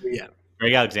 Once. Yeah.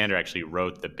 Greg Alexander actually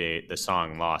wrote the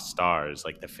song Lost Stars,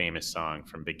 like the famous song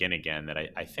from Begin Again that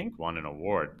I think won an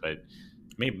award, but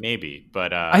maybe.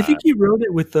 But I think he wrote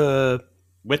it with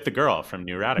the girl from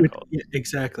New Radicals. Yeah,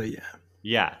 exactly, yeah.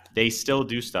 Yeah, they still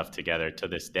do stuff together to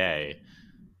this day.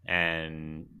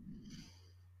 And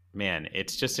man,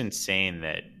 it's just insane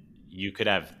that you could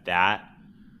have that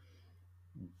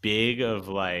big of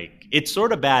like, it's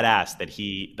sort of badass that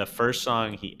the first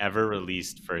song he ever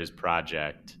released for his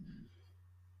project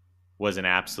was an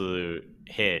absolute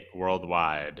hit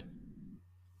worldwide.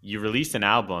 You released an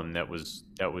album that was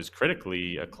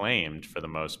critically acclaimed for the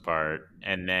most part,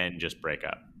 and then just break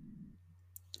up.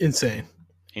 Insane.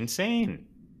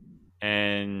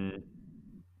 And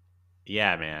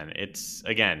yeah, man, it's,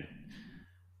 again,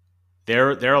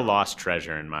 they're a lost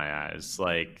treasure in my eyes.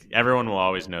 Like, everyone will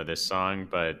always know this song,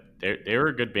 but they were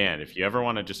a good band. If you ever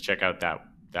want to just check out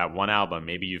that one album,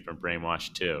 Maybe You've Been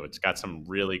Brainwashed too. It's got some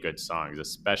really good songs,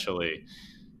 especially,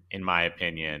 in my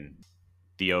opinion,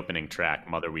 the opening track,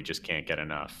 Mother We Just Can't Get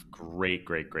Enough. Great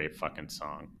fucking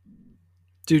song.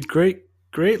 Dude, great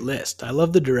list. I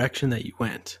love the direction that you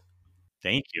went.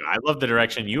 Thank you. I love the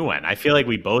direction you went. I feel like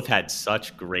we both had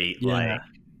such great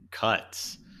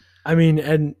cuts. I mean,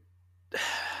 and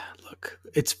look,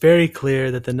 it's very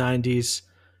clear that the 90s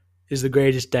is the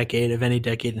greatest decade of any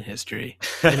decade in history.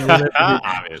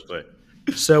 Obviously.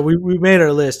 So we made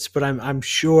our lists, but I'm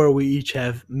sure we each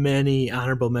have many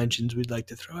honorable mentions we'd like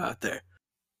to throw out there.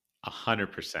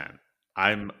 100%.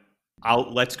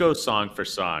 Let's go song for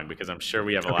song because I'm sure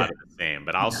we have a lot of the same.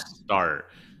 But I'll start.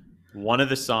 One of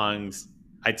the songs,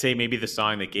 I'd say maybe the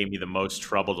song that gave me the most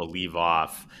trouble to leave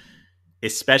off,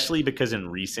 especially because in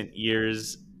recent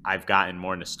years I've gotten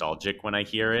more nostalgic when I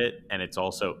hear it, and it's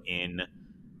also in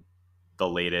the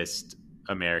latest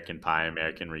American Pie,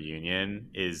 American Reunion,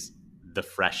 is The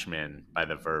Freshman by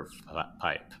the Verve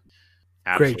Pipe.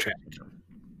 Absolutely.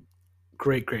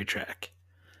 Great track.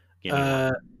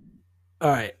 All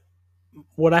right.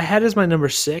 What I had as my number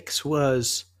 6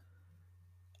 was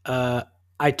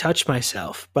I Touch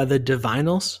Myself by the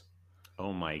Divinyls.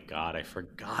 Oh my God, I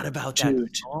forgot about that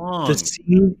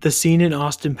song. The scene in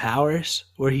Austin Powers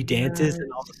where he dances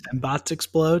and all the fembots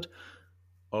explode.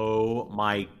 Oh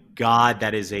my God,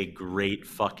 that is a great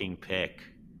fucking pick.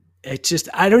 It's just,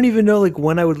 I don't even know like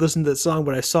when I would listen to that song,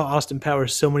 but I saw Austin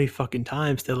Powers so many fucking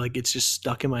times that like it's just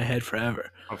stuck in my head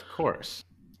forever. Of course.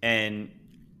 And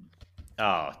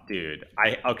oh, dude,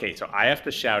 so I have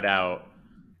to shout out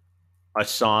a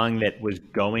song that was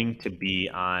going to be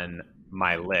on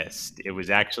my list. It was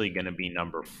actually going to be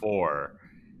number 4,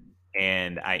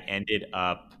 and I ended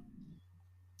up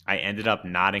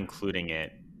not including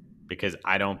it because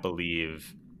I don't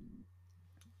believe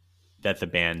that the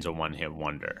band's a one-hit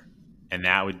wonder, and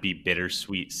that would be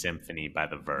Bittersweet Symphony by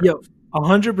the Verve. Yo,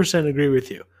 100% agree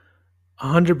with you.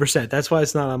 100%. That's why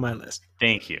it's not on my list.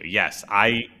 Thank you. Yes,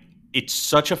 it's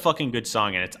such a fucking good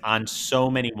song, and it's on so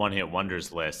many one-hit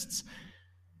wonders lists.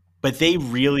 But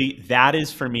that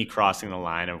is for me crossing the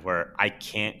line of where I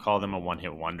can't call them a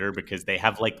one-hit wonder because they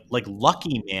have like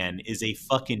Lucky Man is a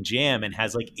fucking jam and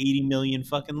has like 80 million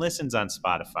fucking listens on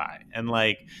Spotify. And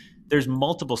like there's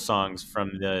multiple songs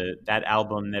from that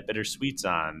album that Bittersweet's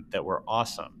on that were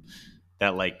awesome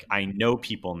that like I know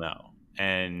people know.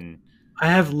 And I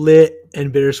have Lit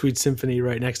and Bittersweet Symphony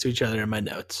right next to each other in my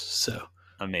notes. So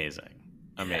amazing.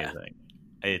 Yeah.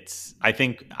 I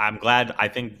think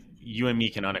you and me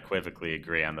can unequivocally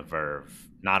agree on the Verve,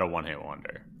 not a one-hit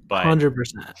wonder, but 100%.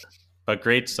 But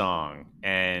great song,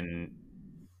 and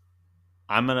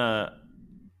I'm gonna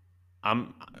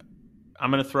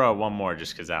throw out one more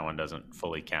just because that one doesn't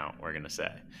fully count. We're gonna say,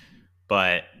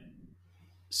 but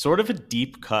sort of a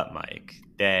deep cut, Mike.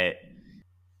 That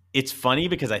it's funny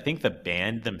because I think the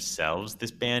band themselves, this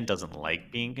band doesn't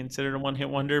like being considered a one-hit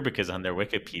wonder because on their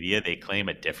Wikipedia they claim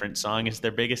a different song is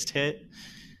their biggest hit.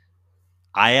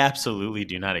 I absolutely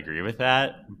do not agree with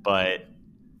that, but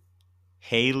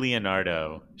Hey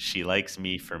Leonardo, She Likes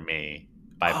Me for Me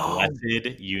by Oh,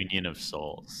 Blessed Union of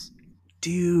Souls.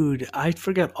 dude, I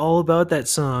forgot all about that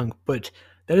song, but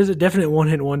that is a definite one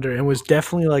hit wonder and was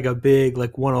definitely like a big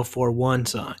like 104.1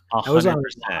 song. I was on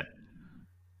it a lot. 100%.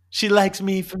 She likes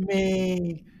me for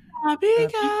me.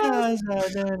 Because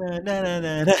Because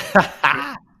na.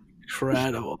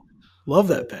 incredible. Love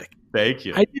that pick. Thank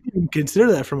you. I didn't even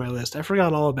consider that for my list. I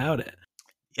forgot all about it.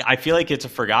 Yeah, I feel like it's a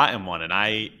forgotten one, and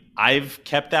I've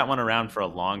kept that one around for a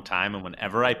long time. And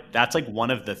whenever that's like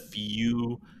one of the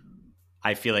few,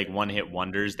 I feel like one hit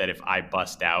wonders that if I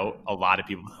bust out, a lot of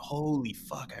people, holy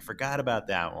fuck, I forgot about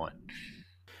that one.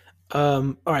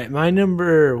 All right, my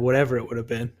number, whatever it would have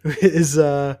been, is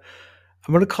I'm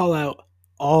gonna call out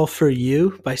 "All for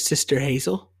You" by Sister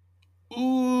Hazel.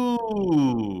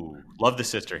 Ooh, love the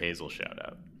Sister Hazel shout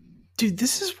out. Dude,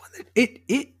 this is one that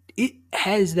it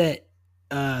has that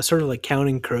sort of like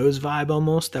Counting Crows vibe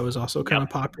almost. That was also kind of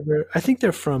popular. I think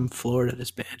they're from Florida,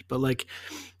 this band, but like,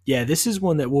 yeah, this is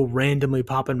one that will randomly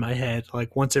pop in my head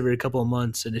like once every couple of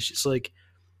months, and it's just like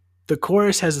the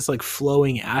chorus has this like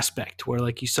flowing aspect where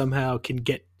like you somehow can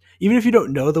get, even if you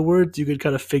don't know the words, you could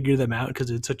kind of figure them out because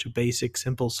it's such a basic,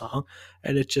 simple song.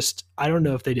 And it just, I don't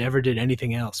know if they ever did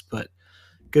anything else, but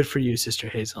good for you, Sister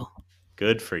Hazel.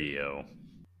 Good for you.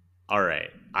 All right.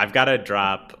 I've got to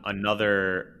drop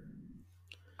another,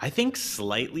 I think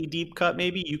slightly deep cut,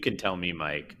 maybe. You can tell me,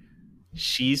 Mike.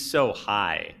 She's So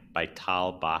High by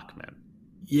Tal Bachman.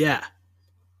 Yeah.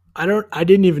 I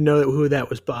didn't even know who that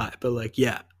was by, but like,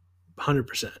 yeah,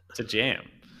 100%. It's a jam.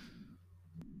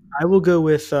 I will go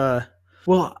with,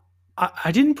 well,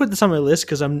 I didn't put this on my list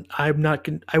because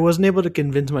I wasn't able to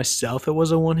convince myself it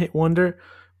was a one hit wonder,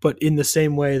 but in the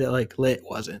same way that like Lit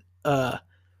wasn't. That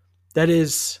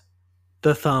is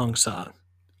the Thong Song.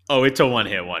 Oh, it's a one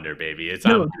hit wonder, baby. It's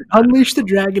No, Unleash the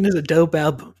Dragon is a dope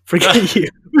album. Forget you.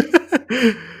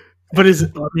 But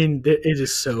it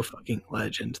is so fucking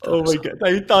legend. Oh my god,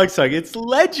 that Thong Song, it's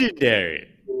legendary.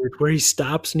 Where he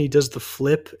stops and he does the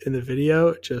flip in the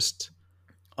video, just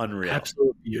unreal,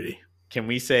 absolute beauty. Can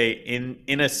we say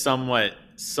in a somewhat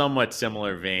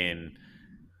similar vein,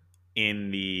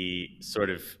 in the sort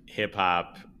of hip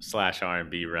hop /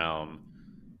 R&B realm,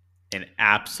 an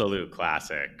absolute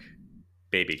classic,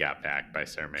 Baby Got Back by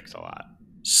Sir Mix-a-Lot.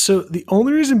 So the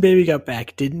only reason Baby Got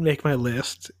Back didn't make my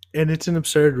list, and it's an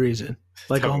absurd reason,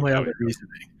 like all my other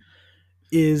reasoning,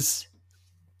 is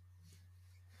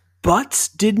Butts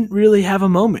didn't really have a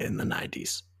moment in the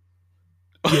 90s.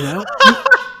 You know?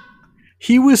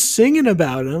 He was singing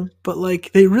about him, but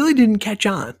like they really didn't catch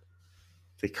on.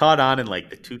 They caught on in like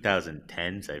the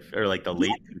 2010s or like the late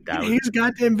 2000s. He's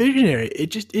goddamn visionary.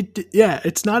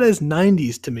 It's not as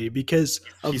 90s to me because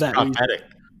of that. He's prophetic.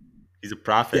 He's a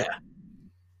prophet. Yeah.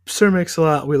 Sir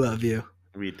Mix-a-Lot, we love you.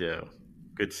 We do.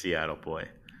 Good Seattle boy.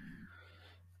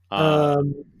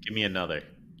 Give me another.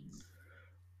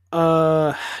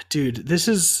 Dude,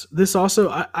 this also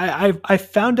I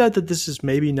found out that this is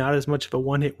maybe not as much of a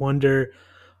one hit wonder.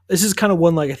 This is kind of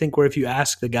one like I think where if you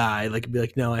ask the guy, like it'd be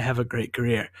like, no, I have a great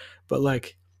career. But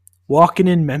like Walking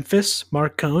in Memphis,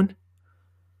 Mark Cohn.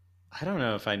 I don't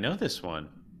know if I know this one.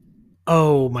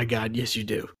 Oh my god, yes you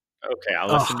do. Okay, I'll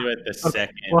listen to it the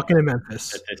second Walking in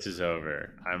Memphis. That this is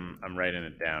over. I'm writing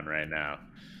it down right now.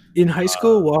 In high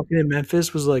school, Walking in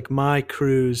Memphis was like my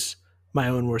crew's My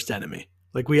Own Worst Enemy.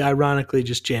 Like we ironically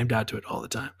just jammed out to it all the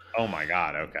time. Oh my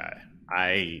god, okay.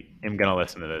 I am gonna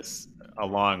listen to this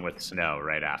along with Snow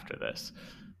right after this.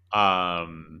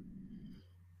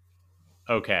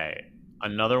 Okay.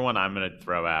 Another one I'm gonna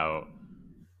throw out.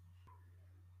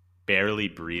 Barely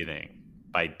Breathing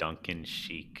by Duncan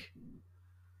Sheik.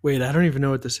 Wait, I don't even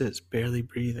know what this is. Barely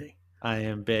Breathing. I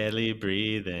am barely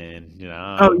breathing, you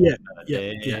know. Oh yeah.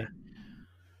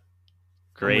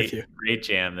 Great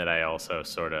jam that I also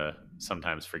sort of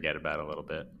sometimes forget about a little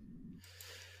bit.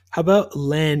 How about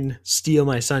Len Steal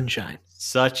My Sunshine?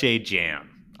 Such a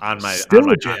jam on my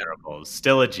jam. honorables.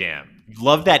 Still a jam.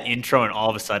 Love that intro, and all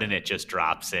of a sudden it just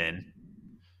drops in.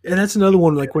 And that's another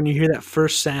one. Like when you hear that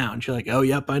first sound, you're like, "Oh,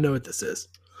 yep, I know what this is."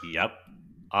 Yep.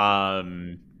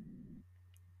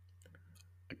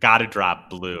 Gotta drop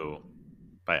Blue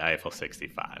by Eiffel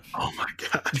 65. Oh my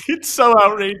god, it's so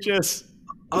outrageous.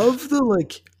 Of the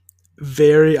like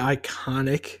very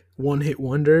iconic one-hit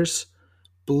wonders,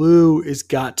 Blue is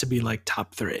got to be like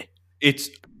top 3. It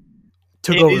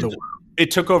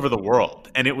took over the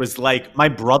world, and it was like my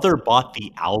brother bought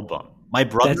the album. My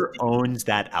brother owns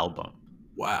that album.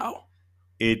 Wow.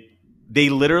 They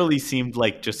literally seemed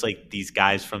like just like these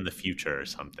guys from the future or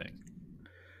something.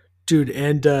 Dude,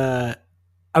 and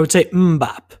I would say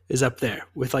Mbop is up there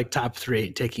with like top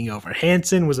 3 taking over.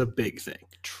 Hanson was a big thing.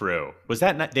 True. Was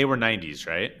that they were 90s,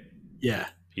 right? Yeah.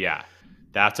 Yeah.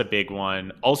 That's a big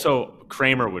one. Also,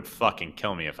 Kramer would fucking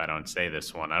kill me if I don't say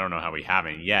this one. I don't know how we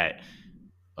haven't yet.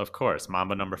 Of course,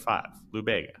 Mamba number 5, Lou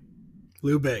Bega.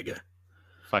 Lou Bega.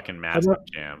 Fucking massive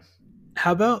jam.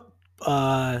 How about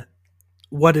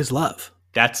What Is Love?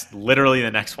 That's literally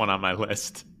the next one on my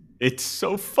list. It's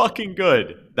so fucking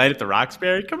good. Night at the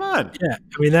Roxbury? Come on. Yeah.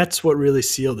 I mean, that's what really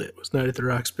sealed it, was Night at the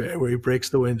Roxbury, where he breaks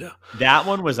the window. That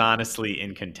one was honestly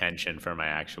in contention for my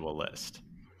actual list.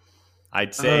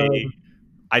 I'd say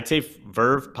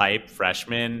Verve Pipe,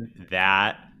 Freshman,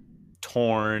 that,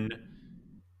 Torn.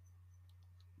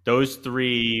 Those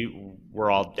 3 were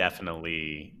all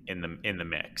definitely in the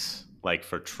mix, like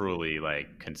for truly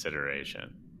like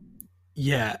consideration.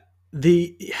 Yeah.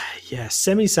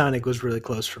 Semisonic was really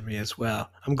close for me as well.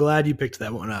 I'm glad you picked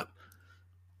that one up.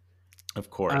 Of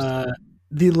course.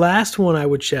 The last one I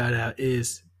would shout out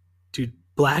is, dude,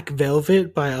 Black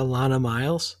Velvet by Alana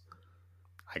Miles.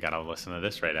 I gotta listen to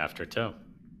this right after too.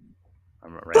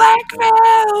 Black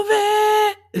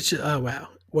Velvet. It's just, oh wow,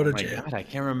 what a jam! God, I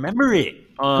can't remember it.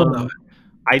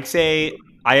 I'd say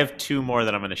I have 2 more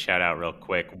that I'm going to shout out real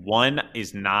quick. One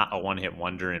is not a one-hit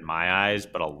wonder in my eyes,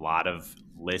 but a lot of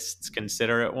lists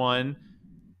consider it one.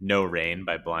 No Rain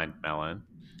by Blind Melon.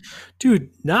 Dude,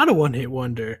 not a one-hit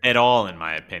wonder at all, in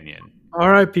my opinion.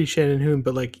 R.I.P. Shannon Hoon,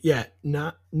 but like, yeah,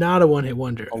 not a one-hit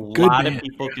wonder. A lot of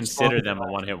people consider them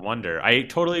a one-hit wonder. I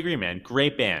totally agree, man.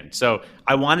 Great band. So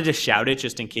I wanted to shout it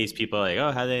just in case people are like,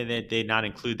 oh, how they not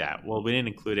include that? Well, we didn't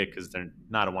include it because they're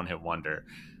not a one-hit wonder.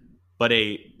 But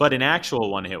an actual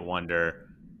one-hit wonder,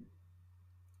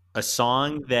 a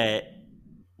song that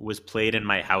was played in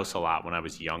my house a lot when I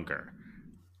was younger,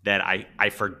 that I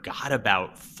forgot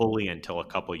about fully until a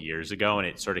couple years ago, and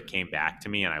it sort of came back to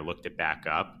me, and I looked it back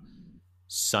up.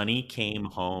 Sonny Came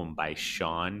Home by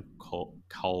Sean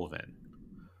Colvin.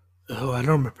 Oh, I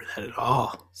don't remember that at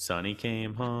all. Sonny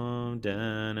came home,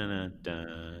 da na da,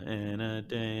 and a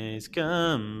day's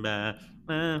come by.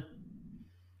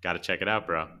 Got to check it out,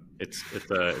 bro. It's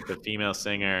a female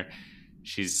singer.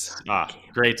 She's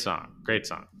great song.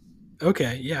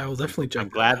 Okay, yeah, I will definitely check. I'm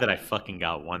glad that I fucking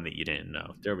got one that you didn't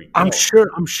know. There we go. I'm sure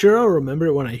I'll remember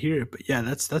it when I hear it. But yeah,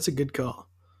 that's a good call.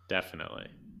 Definitely.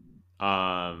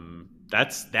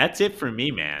 That's it for me,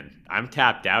 man. I'm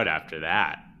tapped out after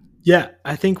that. Yeah,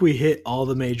 I think we hit all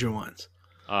the major ones.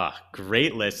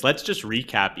 Great list. Let's just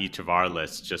recap each of our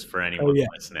lists just for anyone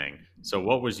listening. So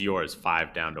what was yours?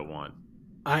 5 down to 1.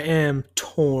 I am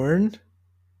Torn,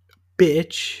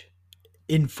 Bitch,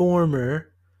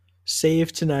 Informer,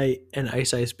 Save Tonight, and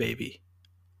Ice Ice Baby.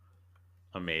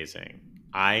 Amazing.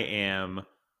 I am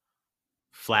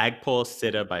Flagpole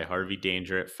Sitta by Harvey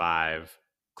Danger at 5,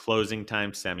 Closing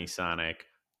Time Semisonic,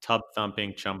 Tub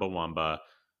Thumping Chumbawamba,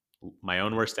 My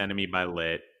Own Worst Enemy by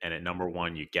Lit, and at number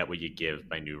 1, You Get What You Give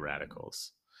by New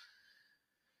Radicals.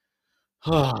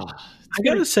 I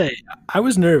gotta say, I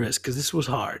was nervous because this was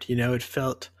hard. You know, it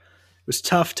was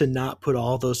tough to not put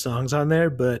all those songs on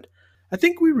there, but I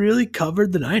think we really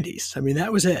covered the 90s. I mean,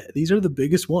 that was it. These are the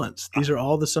biggest ones. These are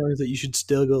all the songs that you should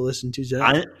still go listen to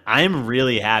today. I'm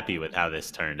really happy with how this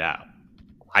turned out.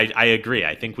 I agree.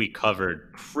 I think we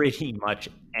covered pretty much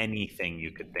anything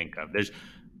you could think of. There's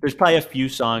probably a few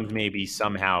songs maybe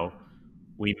somehow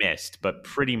we missed, but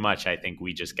pretty much I think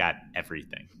we just got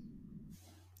everything.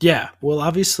 Yeah. Well,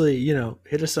 obviously,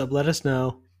 hit us up. Let us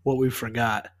know what we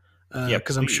forgot.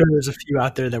 Because I'm sure there's a few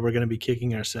out there that we're going to be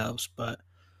kicking ourselves. But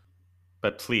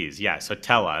please, yeah. So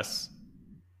tell us.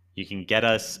 You can get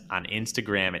us on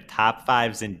Instagram at Top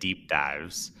Fives and Deep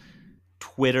Dives,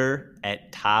 Twitter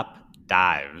at Top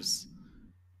Dives,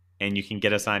 and you can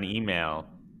get us on email,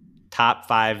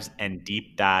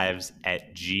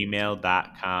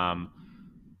 topfivesanddeepdives@gmail.com.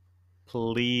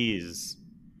 Please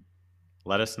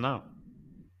let us know.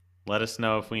 Let us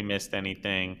know if we missed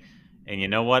anything. And you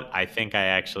know what? I think I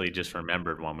actually just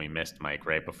remembered one we missed, Mike,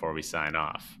 right before we sign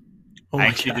off. I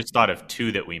actually just thought of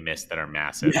 2 that we missed that are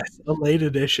massive. Yes, a late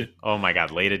edition. Oh my God,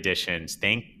 late editions.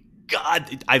 Thank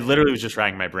God. I literally was just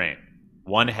racking my brain.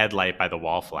 One Headlight by the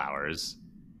Wallflowers.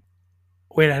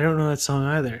 Wait, I don't know that song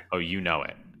either. Oh, you know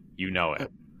it.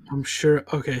 I'm sure.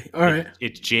 Okay. All right.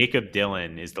 It's Jacob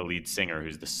Dylan is the lead singer,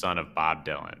 who's the son of Bob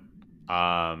Dylan.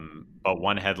 But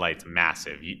One Headlight's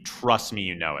massive. Trust me,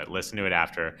 you know it. Listen to it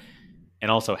after.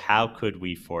 And also, how could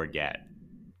we forget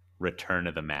Return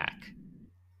of the Mac?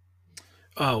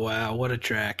 Oh, wow. What a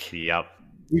track. Yep.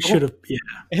 We should have. Yeah.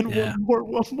 And one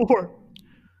more.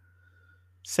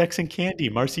 Sex and Candy,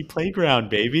 Marcy Playground,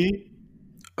 baby.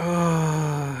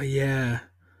 Oh, yeah.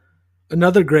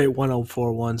 Another great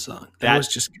 1041 song. That was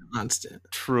just constant.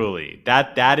 Truly.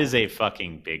 That is a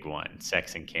fucking big one,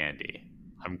 Sex and Candy.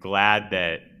 I'm glad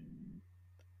that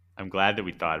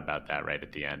we thought about that right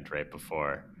at the end, right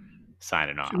before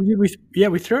signing off.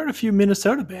 We threw out a few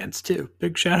Minnesota bands too.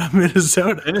 Big shout out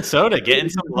Minnesota. Minnesota getting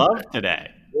some love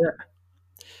today. Yeah.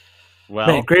 Well,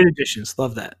 man, great additions.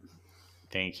 Love that.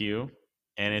 Thank you.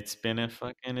 And it's been it's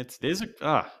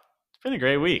been a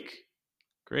great week.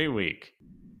 Great week.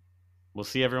 We'll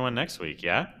see everyone next week,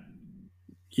 yeah?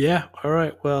 Yeah. All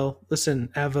right. Well, listen,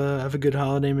 have a good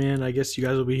holiday, man. I guess you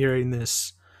guys will be hearing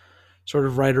this sort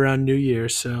of right around New Year.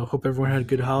 So hope everyone had a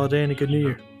good holiday and a good New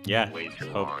Year. Yeah.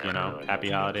 Hope, happy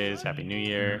holidays, happy New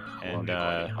Year, and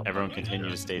everyone continue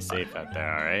to stay safe out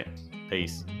there, all right?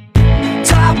 Peace.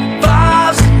 Top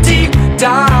fives and deep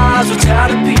dives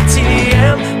without a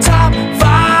PTM. Top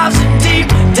fives and deep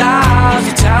dives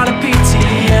without a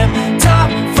PTM. Top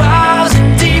fives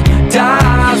and deep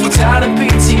dives without a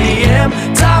PTM.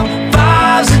 Top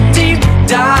fives and deep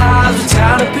dives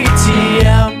without a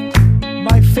PTM.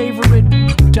 My favorite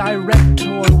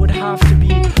director would have to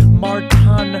be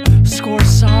Martin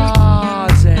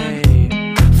Scorsese,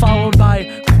 followed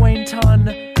by Quentin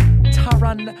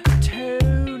Tarantino.